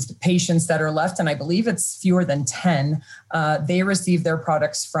approved patients that are left, and I believe it's fewer than 10, they receive their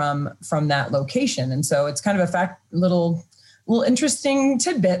products from that location. And so it's kind of a little interesting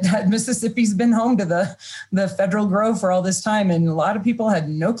tidbit that Mississippi's been home to the federal grow for all this time, and a lot of people had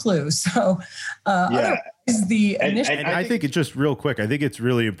no clue. So I think it's just real quick. I think it's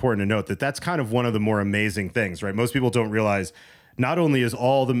really important to note that that's kind of one of the more amazing things, right? Most people don't realize not only is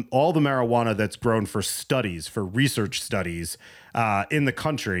all the marijuana that's grown for studies, for research studies in the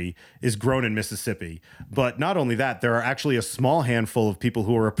country is grown in Mississippi, but not only that, there are actually a small handful of people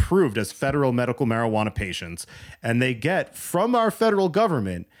who are approved as federal medical marijuana patients, and they get from our federal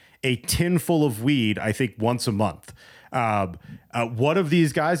government a tin full of weed, I think once a month. One of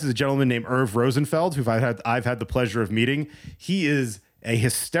these guys is a gentleman named Irv Rosenfeld, who I've had the pleasure of meeting. He is a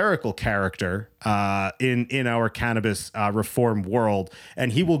hysterical character in our cannabis reform world,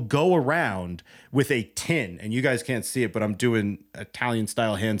 and he will go around with a tin, and you guys can't see it, but I'm doing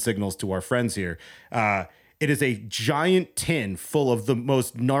Italian-style hand signals to our friends here. It is a giant tin full of the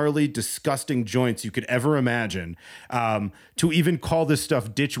most gnarly, disgusting joints you could ever imagine. To even call this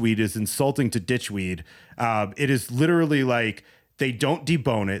stuff ditchweed is insulting to ditchweed. It is literally like they don't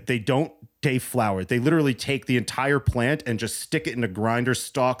debone it. They don't deflower it. They literally take the entire plant and just stick it in a grinder,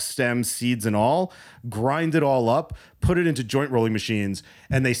 stalks, stems, seeds, and all, grind it all up, put it into joint rolling machines,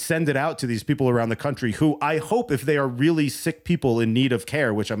 and they send it out to these people around the country who I hope, if they are really sick people in need of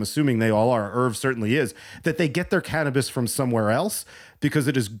care, which I'm assuming they all are, Irv certainly is, that they get their cannabis from somewhere else, because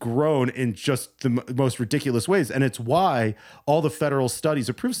it is grown in just the most ridiculous ways. And it's why all the federal studies,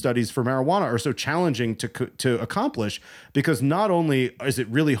 approved studies for marijuana, are so challenging to accomplish, because not only is it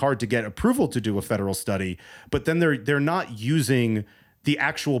really hard to get approval to do a federal study, but then they're not using the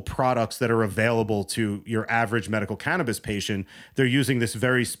actual products that are available to your average medical cannabis patient. They're using this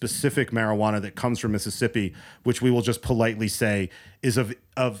very specific marijuana that comes from Mississippi, which we will just politely say is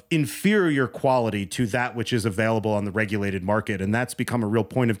of inferior quality to that which is available on the regulated market. And that's become a real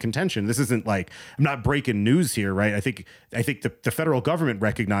point of contention. This isn't like, I'm not breaking news here, right? I think the federal government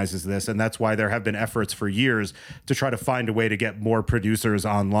recognizes this, and that's why there have been efforts for years to try to find a way to get more producers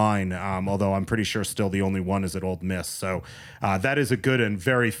online, although I'm pretty sure still the only one is at Ole Miss. So that is a good and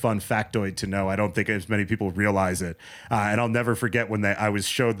very fun factoid to know. I don't think as many people realize it. And I'll never forget when I was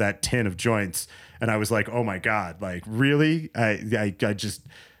showed that tin of joints, and I was like, oh my God, like really? I just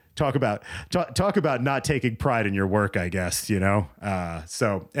talk about not taking pride in your work, I guess,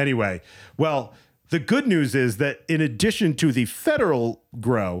 So anyway, well, the good news is that in addition to the federal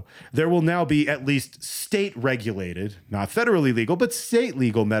grow, there will now be at least state regulated, not federally legal, but state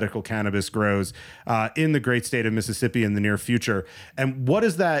legal medical cannabis grows in the great state of Mississippi in the near future. And what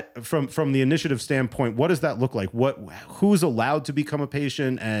is that from the initiative standpoint? What does that look like? Who's allowed to become a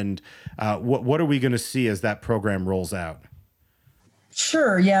patient, and what are we going to see as that program rolls out?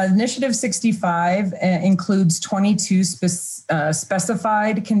 Sure. Yeah. Initiative 65 includes 22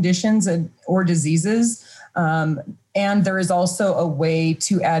 specified conditions or diseases. And there is also a way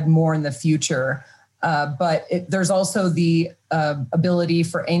to add more in the future. But there's also the ability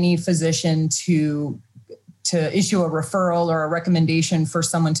for any physician to issue a referral or a recommendation for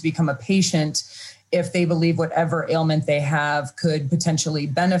someone to become a patient if they believe whatever ailment they have could potentially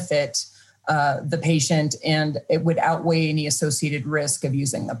benefit the patient, and it would outweigh any associated risk of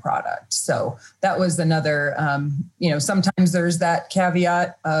using the product. So that was another, sometimes there's that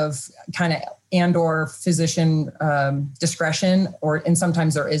caveat of kind of and/or physician discretion, and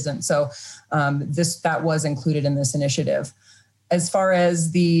sometimes there isn't. So that was included in this initiative. As far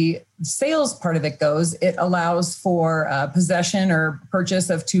as the sales part of it goes, it allows for possession or purchase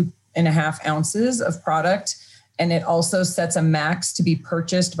of 2.5 ounces of product. And it also sets a max to be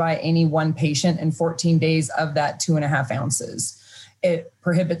purchased by any one patient in 14 days of that 2.5 ounces. It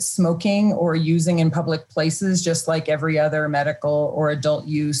prohibits smoking or using in public places, just like every other medical or adult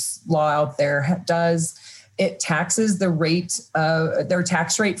use law out there does. It taxes the rate, their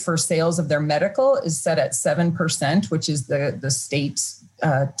tax rate for sales of their medical is set at 7%, which is the state's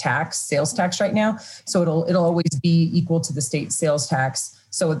sales tax right now. So it'll always be equal to the state sales tax.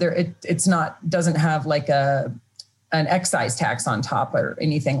 So doesn't have like an excise tax on top or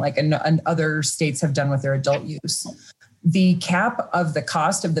anything like other states have done with their adult use. The cap of the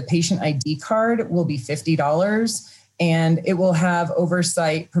cost of the patient ID card will be $50, and it will have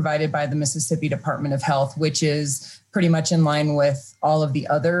oversight provided by the Mississippi Department of Health, which is pretty much in line with all of the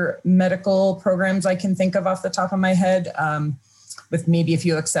other medical programs I can think of off the top of my head, with maybe a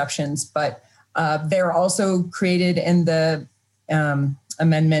few exceptions. But they're also created in the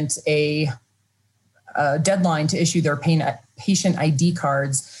amendment a deadline to issue their patient ID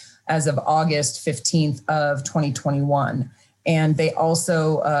cards as of August 15th of 2021. And they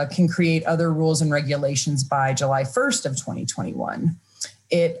also can create other rules and regulations by July 1st of 2021.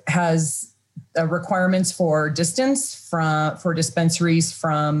 It has requirements for distance for dispensaries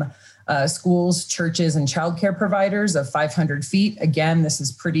from schools, churches, and childcare providers of 500 feet. Again, this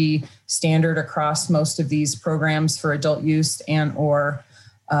is pretty standard across most of these programs for adult use and or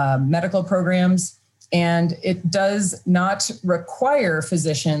medical programs. And it does not require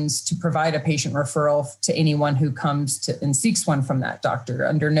physicians to provide a patient referral to anyone who comes to and seeks one from that doctor.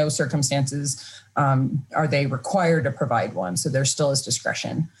 Under no circumstances are they required to provide one. So there still is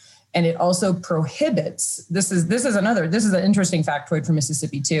discretion. And it also prohibits, this is an interesting factoid for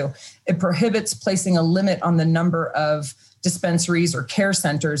Mississippi too. It prohibits placing a limit on the number of dispensaries or care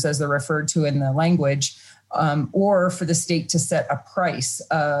centers, as they're referred to in the language, or for the state to set a price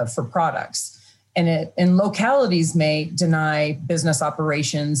for products. And localities may deny business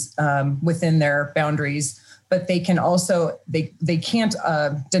operations within their boundaries, but they can also, they can't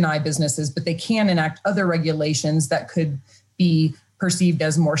deny businesses, but they can enact other regulations that could be perceived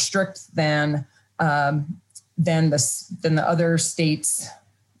as more strict than the other states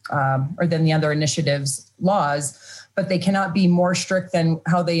or than the other initiatives laws, but they cannot be more strict than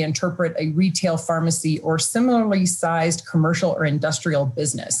how they interpret a retail pharmacy or similarly sized commercial or industrial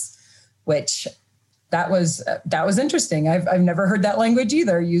business, which that was interesting. I've never heard that language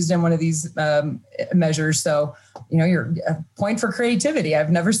either used in one of these measures. So, you're a point for creativity.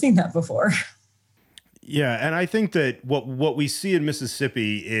 I've never seen that before. Yeah, and I think that what we see in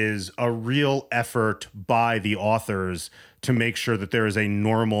Mississippi is a real effort by the authors to make sure that there is a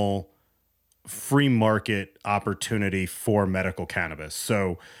normal free market opportunity for medical cannabis.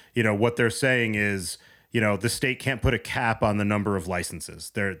 So, what they're saying is, the state can't put a cap on the number of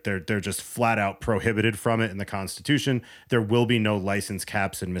licenses. They're just flat out prohibited from it in the Constitution. There will be no license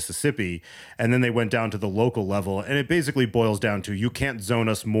caps in Mississippi. And then they went down to the local level, and it basically boils down to you can't zone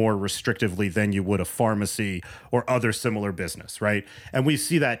us more restrictively than you would a pharmacy or other similar business, right? And we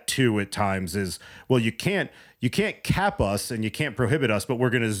see that too at times is, well, you can't cap us and you can't prohibit us, but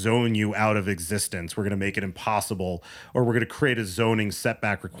we're going to zone you out of existence. We're going to make it impossible, or we're going to create a zoning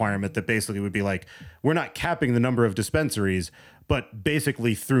setback requirement that basically would be like, we're not capping the number of dispensaries, but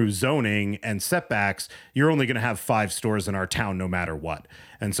basically through zoning and setbacks, you're only going to have 5 stores in our town no matter what.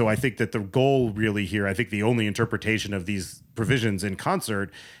 And so I think that the goal really here, I think the only interpretation of these provisions in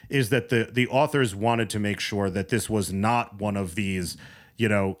concert is that the authors wanted to make sure that this was not one of these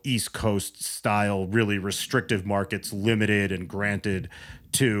East Coast style, really restrictive markets limited and granted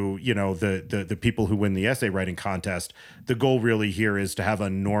to, the people who win the essay writing contest. The goal really here is to have a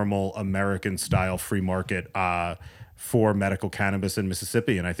normal American style free market for medical cannabis in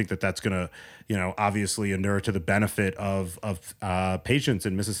Mississippi. And I think that that's going to, obviously inure to the benefit of patients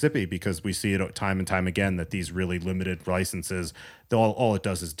in Mississippi, because we see it time and time again that these really limited licenses, all it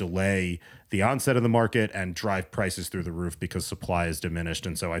does is delay the onset of the market and drive prices through the roof because supply is diminished.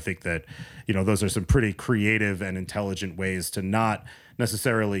 And so I think that, those are some pretty creative and intelligent ways to not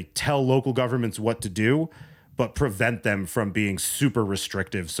necessarily tell local governments what to do, but prevent them from being super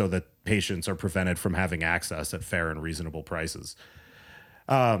restrictive so that patients are prevented from having access at fair and reasonable prices.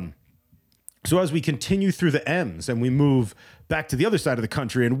 So as we continue through the M's and we move back to the other side of the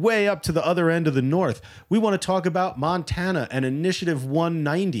country and way up to the other end of the north, we want to talk about Montana and Initiative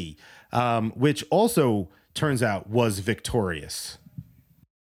 190, which also turns out was victorious.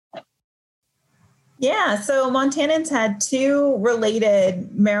 Yeah, so Montanans had two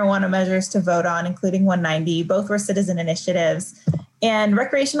related marijuana measures to vote on, including 190. Both were citizen initiatives. And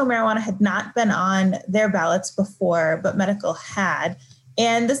recreational marijuana had not been on their ballots before, but medical had.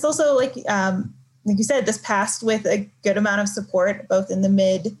 And this also, like you said, this passed with a good amount of support, both in the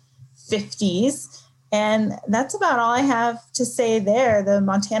mid 50s. And that's about all I have to say there. The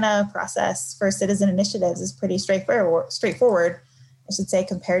Montana process for citizen initiatives is pretty straightforward, I should say,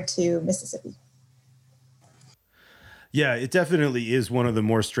 compared to Mississippi. Yeah, it definitely is one of the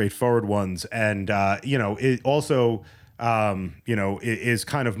more straightforward ones. And, it also, it is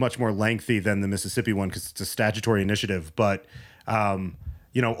kind of much more lengthy than the Mississippi one because it's a statutory initiative, but,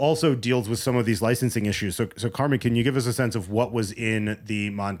 also deals with some of these licensing issues. So Carmen, can you give us a sense of what was in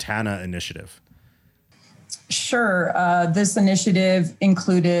the Montana initiative? Sure. This initiative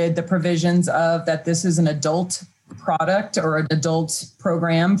included the provisions of that this is an adult product or an adult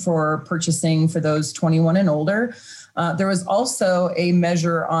program for purchasing for those 21 and older. There was also a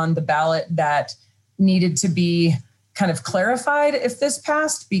measure on the ballot that needed to be kind of clarified if this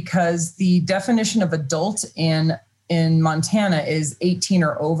passed, because the definition of adult in Montana is 18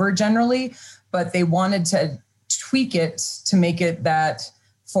 or over generally, but they wanted to tweak it to make it that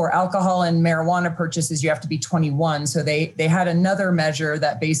for alcohol and marijuana purchases, you have to be 21. So they had another measure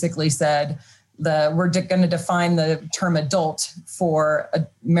that basically said we're going to define the term adult for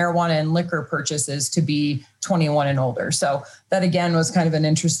marijuana and liquor purchases to be 21 and older. So that again was kind of an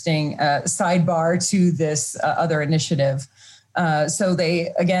interesting sidebar to this other initiative. So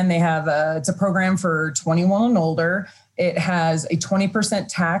they have it's a program for 21 and older. It has a 20%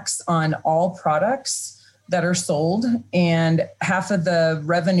 tax on all products that are sold, and half of the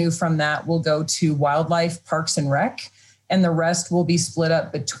revenue from that will go to wildlife, parks, and rec, and the rest will be split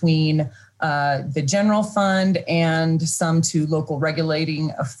up between the general fund and some to local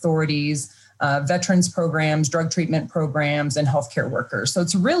regulating authorities, veterans programs, drug treatment programs, and healthcare workers. So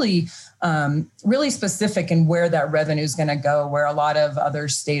it's really, really specific in where that revenue is going to go, where a lot of other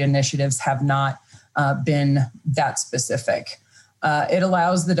state initiatives have not been that specific. It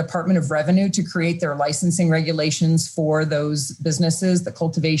allows the Department of Revenue to create their licensing regulations for those businesses, the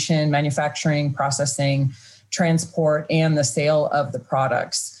cultivation, manufacturing, processing, transport, and the sale of the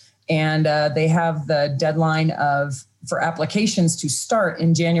products. And they have the deadline for applications to start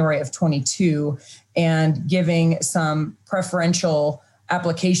in January of 22, and giving some preferential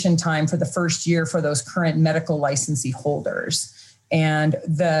application time for the first year for those current medical licensee holders. And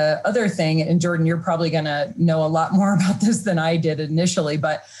the other thing, and Jordan, you're probably going to know a lot more about this than I did initially,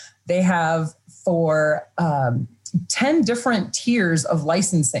 but they have for 10 different tiers of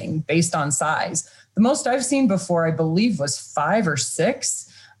licensing based on size. The most I've seen before, I believe, was 5 or 6.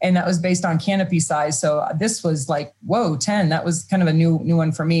 And that was based on canopy size. So this was like, whoa, 10. That was kind of a new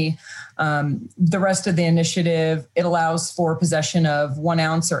one for me. The rest of the initiative, it allows for possession of 1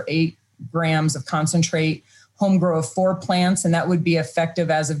 ounce or 8 grams of concentrate, home grow of 4 plants, and that would be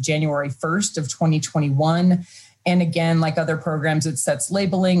effective as of January 1st of 2021. And again, like other programs, it sets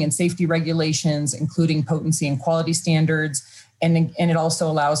labeling and safety regulations, including potency and quality standards. And it also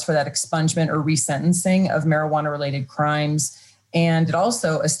allows for that expungement or resentencing of marijuana-related crimes. And it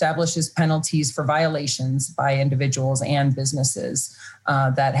also establishes penalties for violations by individuals and businesses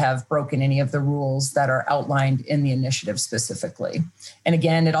that have broken any of the rules that are outlined in the initiative specifically. And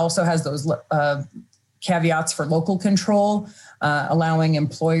again, it also has those caveats for local control, allowing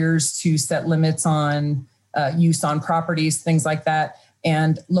employers to set limits on use on properties, things like that.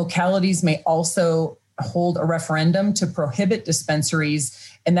 And localities may also hold a referendum to prohibit dispensaries,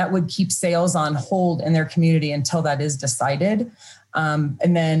 and that would keep sales on hold in their community until that is decided.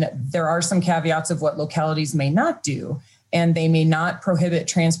 And then there are some caveats of what localities may not do, and they may not prohibit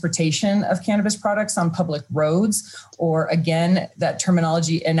transportation of cannabis products on public roads, or again, that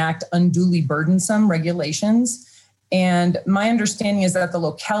terminology, enact unduly burdensome regulations. And my understanding is that the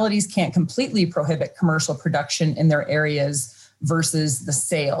localities can't completely prohibit commercial production in their areas versus the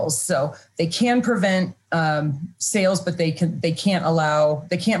sales. So they can prevent sales, but they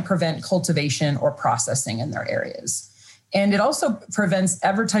can't prevent cultivation or processing in their areas. And it also prevents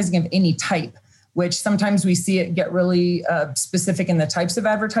advertising of any type, which sometimes we see it get really specific in the types of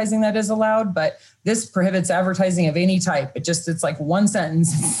advertising that is allowed, but this prohibits advertising of any type. It's like one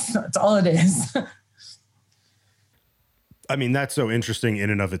sentence. That's all it is. I mean, that's so interesting in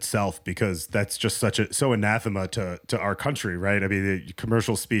and of itself, because that's just so anathema to our country, right? I mean, the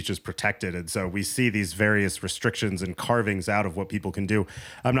commercial speech is protected. And so we see these various restrictions and carvings out of what people can do.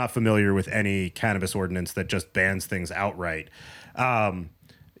 I'm not familiar with any cannabis ordinance that just bans things outright. And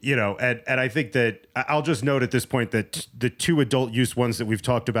I think that I'll just note at this point that the two adult use ones that we've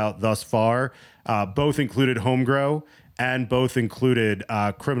talked about thus far, both included home grow, and both included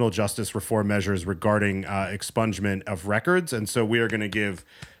criminal justice reform measures regarding expungement of records. And so we are going to give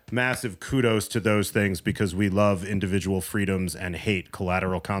massive kudos to those things, because we love individual freedoms and hate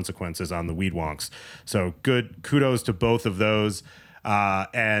collateral consequences on the weed wonks. So good kudos to both of those.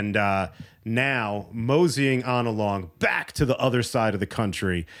 And now, moseying on along back to the other side of the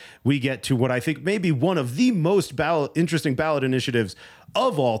country, we get to what I think may be one of the most interesting ballot initiatives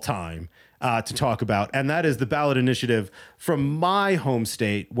of all time to talk about. And that is the ballot initiative from my home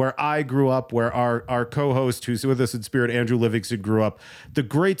state, where I grew up, where our co-host, who's with us in spirit, Andrew Livingston, grew up, the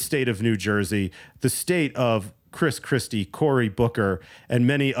great state of New Jersey, the state of Chris Christie, Cory Booker, and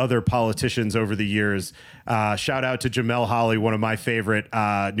many other politicians over the years. Shout out to Jamel Holley, one of my favorite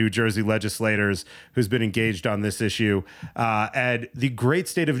New Jersey legislators who's been engaged on this issue. And the great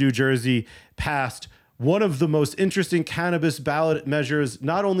state of New Jersey passed one of the most interesting cannabis ballot measures,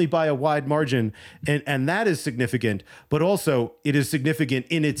 not only by a wide margin, and that is significant, but also it is significant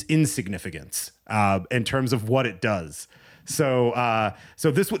in its insignificance in terms of what it does. So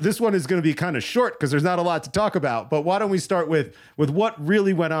this one is going to be kind of short because there's not a lot to talk about. But why don't we start with what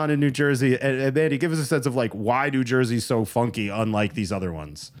really went on in New Jersey? And Mandy, give us a sense of like why New Jersey's so funky, unlike these other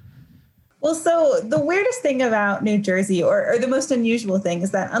ones. Well, so the weirdest thing about New Jersey, or the most unusual thing,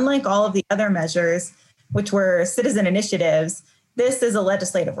 is that unlike all of the other measures, which were citizen initiatives, this is a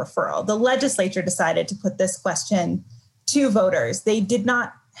legislative referral. The legislature decided to put this question to voters. They did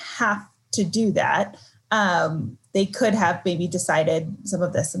not have to do that. They could have maybe decided some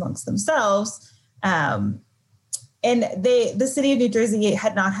of this amongst themselves. And the city of New Jersey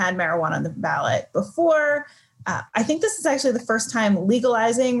had not had marijuana on the ballot before. I think this is actually the first time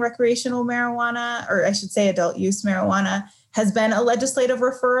legalizing recreational marijuana, or I should say adult use marijuana, has been a legislative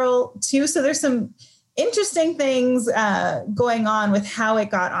referral too. So there's some interesting things going on with how it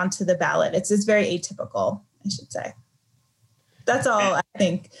got onto the ballot. It's very atypical, I should say. That's all I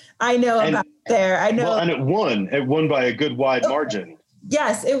think I know about there. I know. Well, and it won by a good wide margin.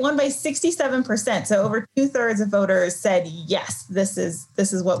 Yes, it won by 67%. So over 2/3 of voters said, yes, this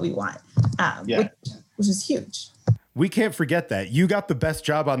is what we want, which is huge. We can't forget that. You got the best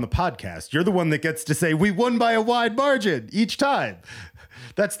job on the podcast. You're the one that gets to say we won by a wide margin each time.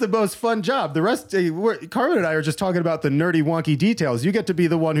 That's the most fun job. The rest, Carmen and I are just talking about the nerdy, wonky details. You get to be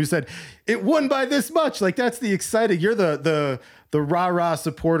the one who said it won by this much. Like that's the exciting. You're the rah-rah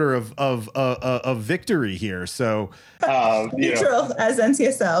supporter of victory here. So neutral as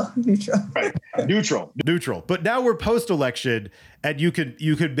NCSL, neutral. Right. Neutral. But now we're post-election, and you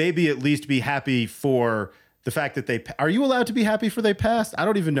could maybe at least be happy for the fact that are you allowed to be happy for they passed? I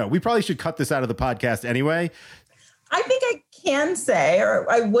don't even know. We probably should cut this out of the podcast anyway. I think I can say, or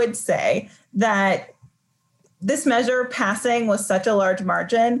I would say, that this measure passing was such a large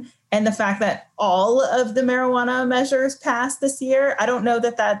margin, and the fact that all of the marijuana measures passed this year, I don't know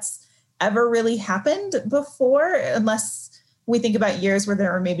that that's ever really happened before, unless we think about years where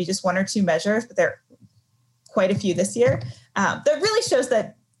there were maybe just one or two measures, but there are quite a few this year. That really shows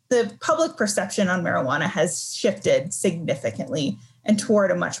that the public perception on marijuana has shifted significantly and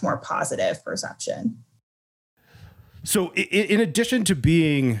toward a much more positive perception. So in addition to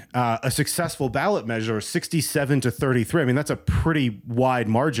being a successful ballot measure, 67-33, I mean, that's a pretty wide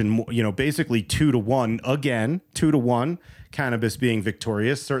margin, basically 2-1, again, 2-1, cannabis being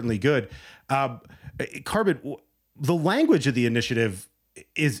victorious, certainly good. Carmen, the language of the initiative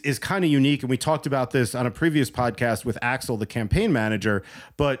is kind of unique. And we talked about this on a previous podcast with Axel, the campaign manager.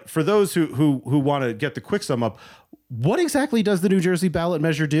 But for those who want to get the quick sum up, what exactly does the New Jersey ballot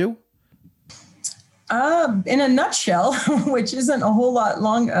measure do? In a nutshell, which isn't a whole lot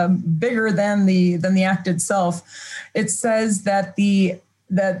bigger than the act itself, it says that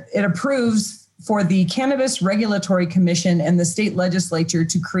it approves for the Cannabis Regulatory Commission and the state legislature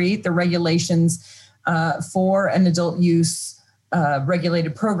to create the regulations for an adult use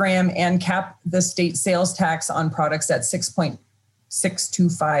regulated program and cap the state sales tax on products at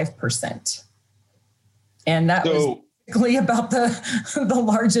 6.625%. And that was basically about the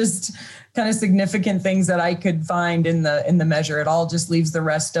largest kind of significant things that I could find in the measure. It all just leaves the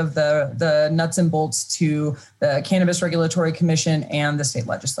rest of the nuts and bolts to the Cannabis Regulatory Commission and the state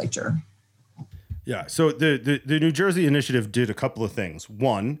legislature. Yeah. So the New Jersey initiative did a couple of things.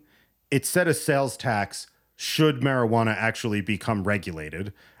 One, it set a sales tax should marijuana actually become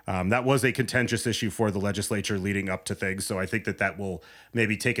regulated. That was a contentious issue for the legislature leading up to things. So I think that will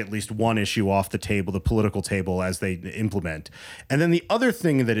maybe take at least one issue off the table, the political table, as they implement. And then the other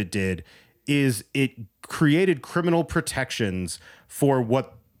thing that it did is it created criminal protections for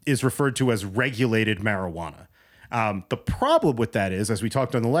what is referred to as regulated marijuana. The problem with that is, as we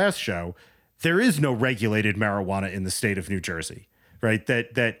talked on the last show, there is no regulated marijuana in the state of New Jersey. Right,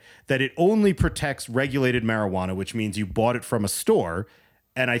 that it only protects regulated marijuana, which means you bought it from a store.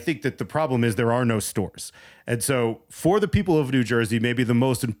 And I think that the problem is there are no stores. And so for the people of New Jersey, maybe the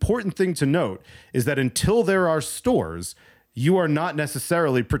most important thing to note is that until there are stores, you are not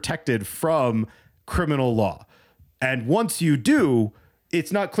necessarily protected from criminal law. And once you do,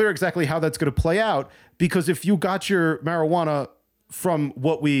 it's not clear exactly how that's going to play out, because if you got your marijuana from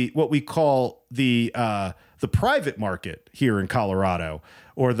what we call the private market here in Colorado,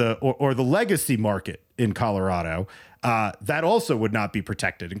 or the legacy market in Colorado, that also would not be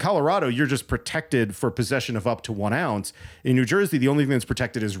protected. In Colorado, you're just protected for possession of up to 1 ounce. In New Jersey, the only thing that's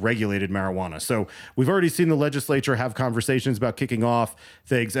protected is regulated marijuana. So we've already seen the legislature have conversations about kicking off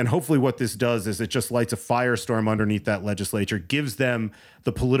things. And hopefully what this does is it just lights a firestorm underneath that legislature, gives them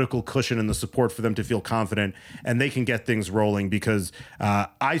the political cushion and the support for them to feel confident, and they can get things rolling. Because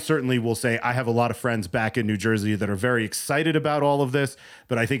I certainly will say I have a lot of friends back in New Jersey that are very excited about all of this,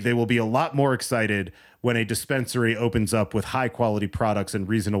 but I think they will be a lot more excited when a dispensary opens up with high quality products and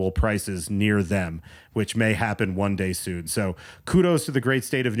reasonable prices near them, which may happen one day soon. So kudos to the great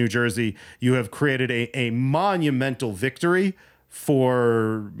state of New Jersey. You have created a monumental victory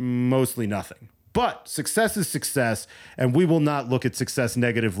for mostly nothing. But success is success, and we will not look at success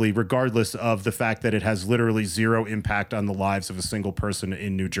negatively, regardless of the fact that it has literally zero impact on the lives of a single person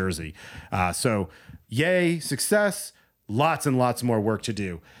in New Jersey. So yay, success, lots and lots more work to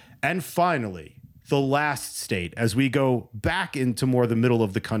do. And finally, the last state, as we go back into more the middle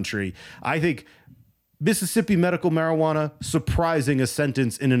of the country, I think Mississippi medical marijuana, surprising a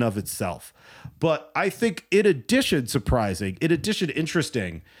sentence in and of itself. But I think in addition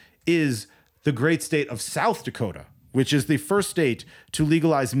interesting, is the great state of South Dakota, which is the first state to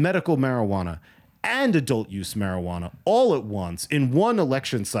legalize medical marijuana and adult use marijuana all at once in one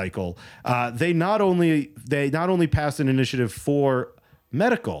election cycle. They not only passed an initiative for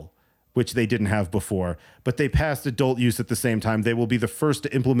medical, which they didn't have before, but they passed adult use at the same time. They will be the first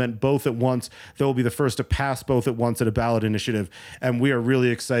to implement both at once. They will be the first to pass both at once at a ballot initiative. And we are really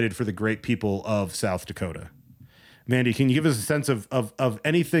excited for the great people of South Dakota. Mandy, can you give us a sense of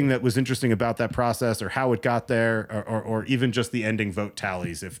anything that was interesting about that process, or how it got there, or even just the ending vote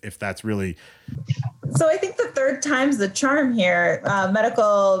tallies, if that's really... So I think the third time's the charm here.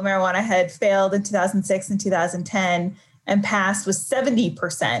 Medical marijuana had failed in 2006 and 2010 and passed with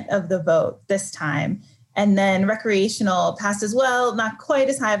 70% of the vote this time. And then recreational passed as well, not quite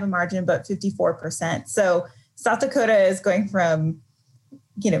as high of a margin, but 54%. So South Dakota is going from,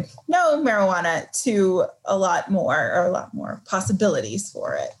 no marijuana to a lot more possibilities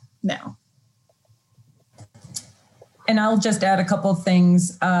for it now. And I'll just add a couple of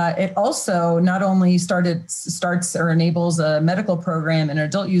things. It also not only starts or enables a medical program and an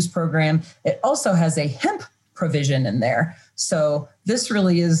adult use program, it also has a hemp provision in there. So this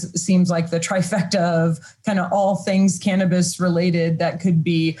really seems like the trifecta of kind of all things cannabis related that could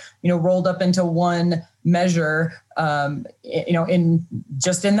be, rolled up into one measure, in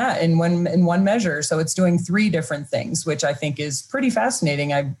one measure. So it's doing 3 different things, which I think is pretty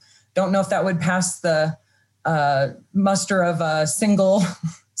fascinating. I don't know if that would pass the muster of a single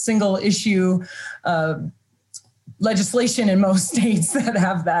issue legislation in most states that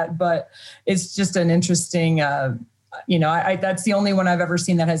have that, but it's just an interesting, that's the only one I've ever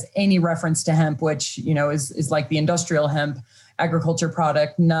seen that has any reference to hemp, which, is like the industrial hemp agriculture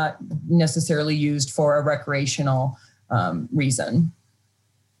product, not necessarily used for a recreational reason.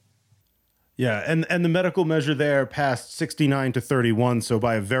 Yeah, and the medical measure there passed 69-31, so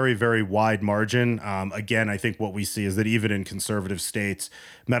by a very, very wide margin. Again, I think what we see is that even in conservative states,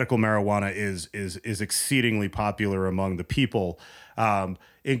 medical marijuana is exceedingly popular among the people.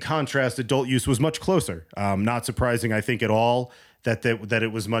 In contrast, adult use was much closer. Not surprising, I think, at all, that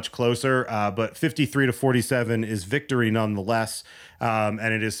it was much closer, but 53 to 47 is victory nonetheless, and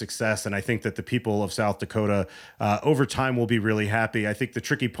it is success. And I think that the people of South Dakota over time will be really happy. I think the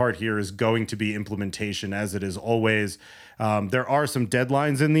tricky part here is going to be implementation, as it is always. There are some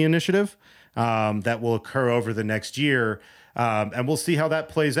deadlines in the initiative that will occur over the next year. And we'll see how that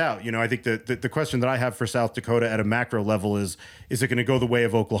plays out. I think the question that I have for South Dakota at a macro level is it going to go the way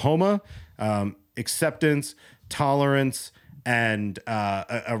of Oklahoma? Acceptance, tolerance, and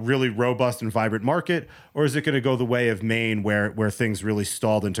a really robust and vibrant market, or is it going to go the way of Maine, where things really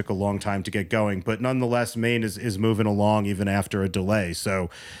stalled and took a long time to get going? But nonetheless, Maine is moving along even after a delay. So,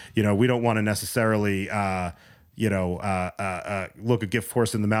 we don't want to necessarily look a gift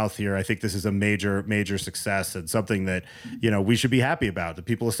horse in the mouth here. I think this is a major success and something that, we should be happy about. The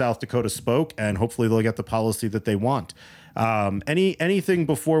people of South Dakota spoke, and hopefully they'll get the policy that they want. Anything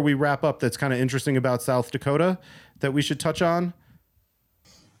before we wrap up that's kind of interesting about South Dakota that we should touch on?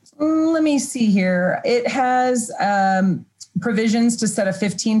 Let me see here. It has provisions to set a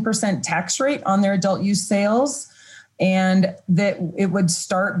 15% tax rate on their adult use sales, and that it would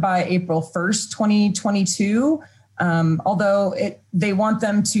start by April 1st, 2022. Although they want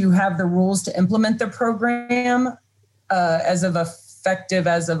them to have the rules to implement the program effective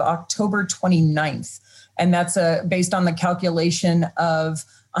as of October 29th. And that's based on the calculation of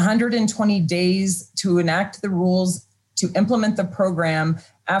 120 days to enact the rules to implement the program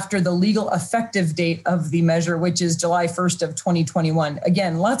after the legal effective date of the measure, which is July 1st of 2021.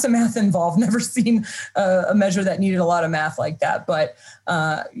 Again, lots of math involved. Never seen a measure that needed a lot of math like that. But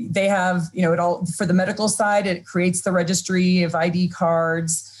they have, it all for the medical side. It creates the registry of ID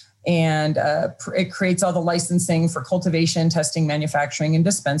cards, and it creates all the licensing for cultivation, testing, manufacturing, and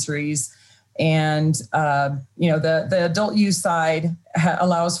dispensaries. And the adult use side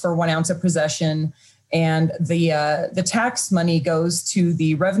allows for 1 ounce of possession. And the tax money goes to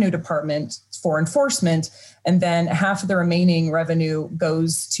the revenue department for enforcement, and then half of the remaining revenue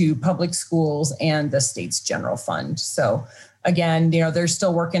goes to public schools and the state's general fund. So again, they're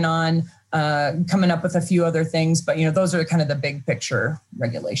still working on coming up with a few other things, but those are kind of the big picture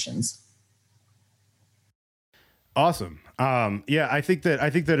regulations. Awesome. I think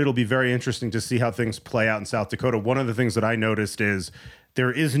that it'll be very interesting to see how things play out in South Dakota. One of the things that I noticed is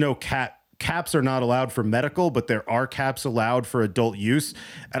there is no caps are not allowed for medical, but there are caps allowed for adult use.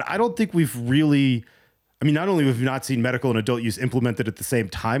 And I don't think we've really, not only have we not seen medical and adult use implemented at the same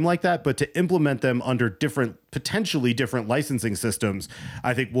time like that, but to implement them under potentially different licensing systems,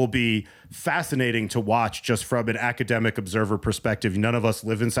 I think will be fascinating to watch just from an academic observer perspective. None of us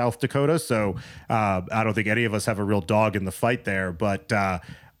live in South Dakota, so I don't think any of us have a real dog in the fight there, but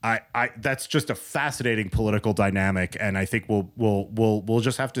that's just a fascinating political dynamic, and I think we'll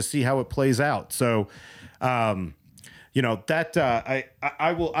just have to see how it plays out. So, I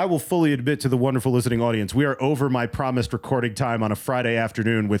will fully admit to the wonderful listening audience, we are over my promised recording time on a Friday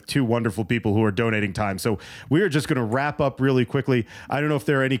afternoon with two wonderful people who are donating time. So we are just going to wrap up really quickly. I don't know if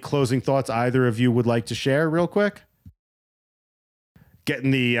there are any closing thoughts either of you would like to share real quick.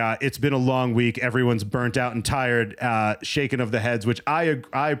 Getting it's been a long week. Everyone's burnt out and tired, shaking of the heads, which I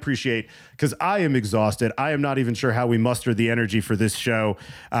appreciate because I am exhausted. I am not even sure how we mustered the energy for this show,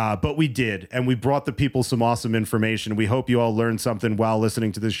 but we did. And we brought the people some awesome information. We hope you all learned something while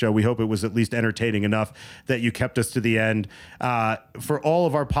listening to this show. We hope it was at least entertaining enough that you kept us to the end. For all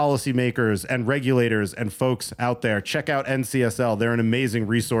of our policymakers and regulators and folks out there, check out NCSL. They're an amazing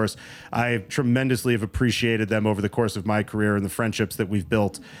resource. I tremendously have appreciated them over the course of my career and the friendships that we've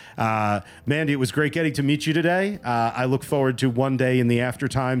built. Mandy, it was great getting to meet you today. I look forward to one day in the after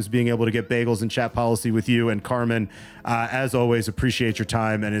times being able to get bagels and chat policy with you. And Carmen, as always, appreciate your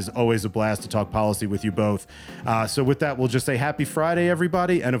time, and is always a blast to talk policy with you both. So with that, we'll just say happy Friday,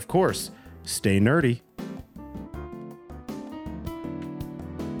 everybody. And of course, stay nerdy.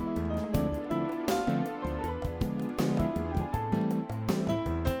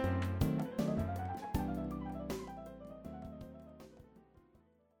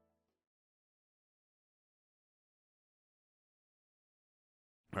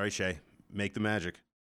 All right, Shay, make the magic.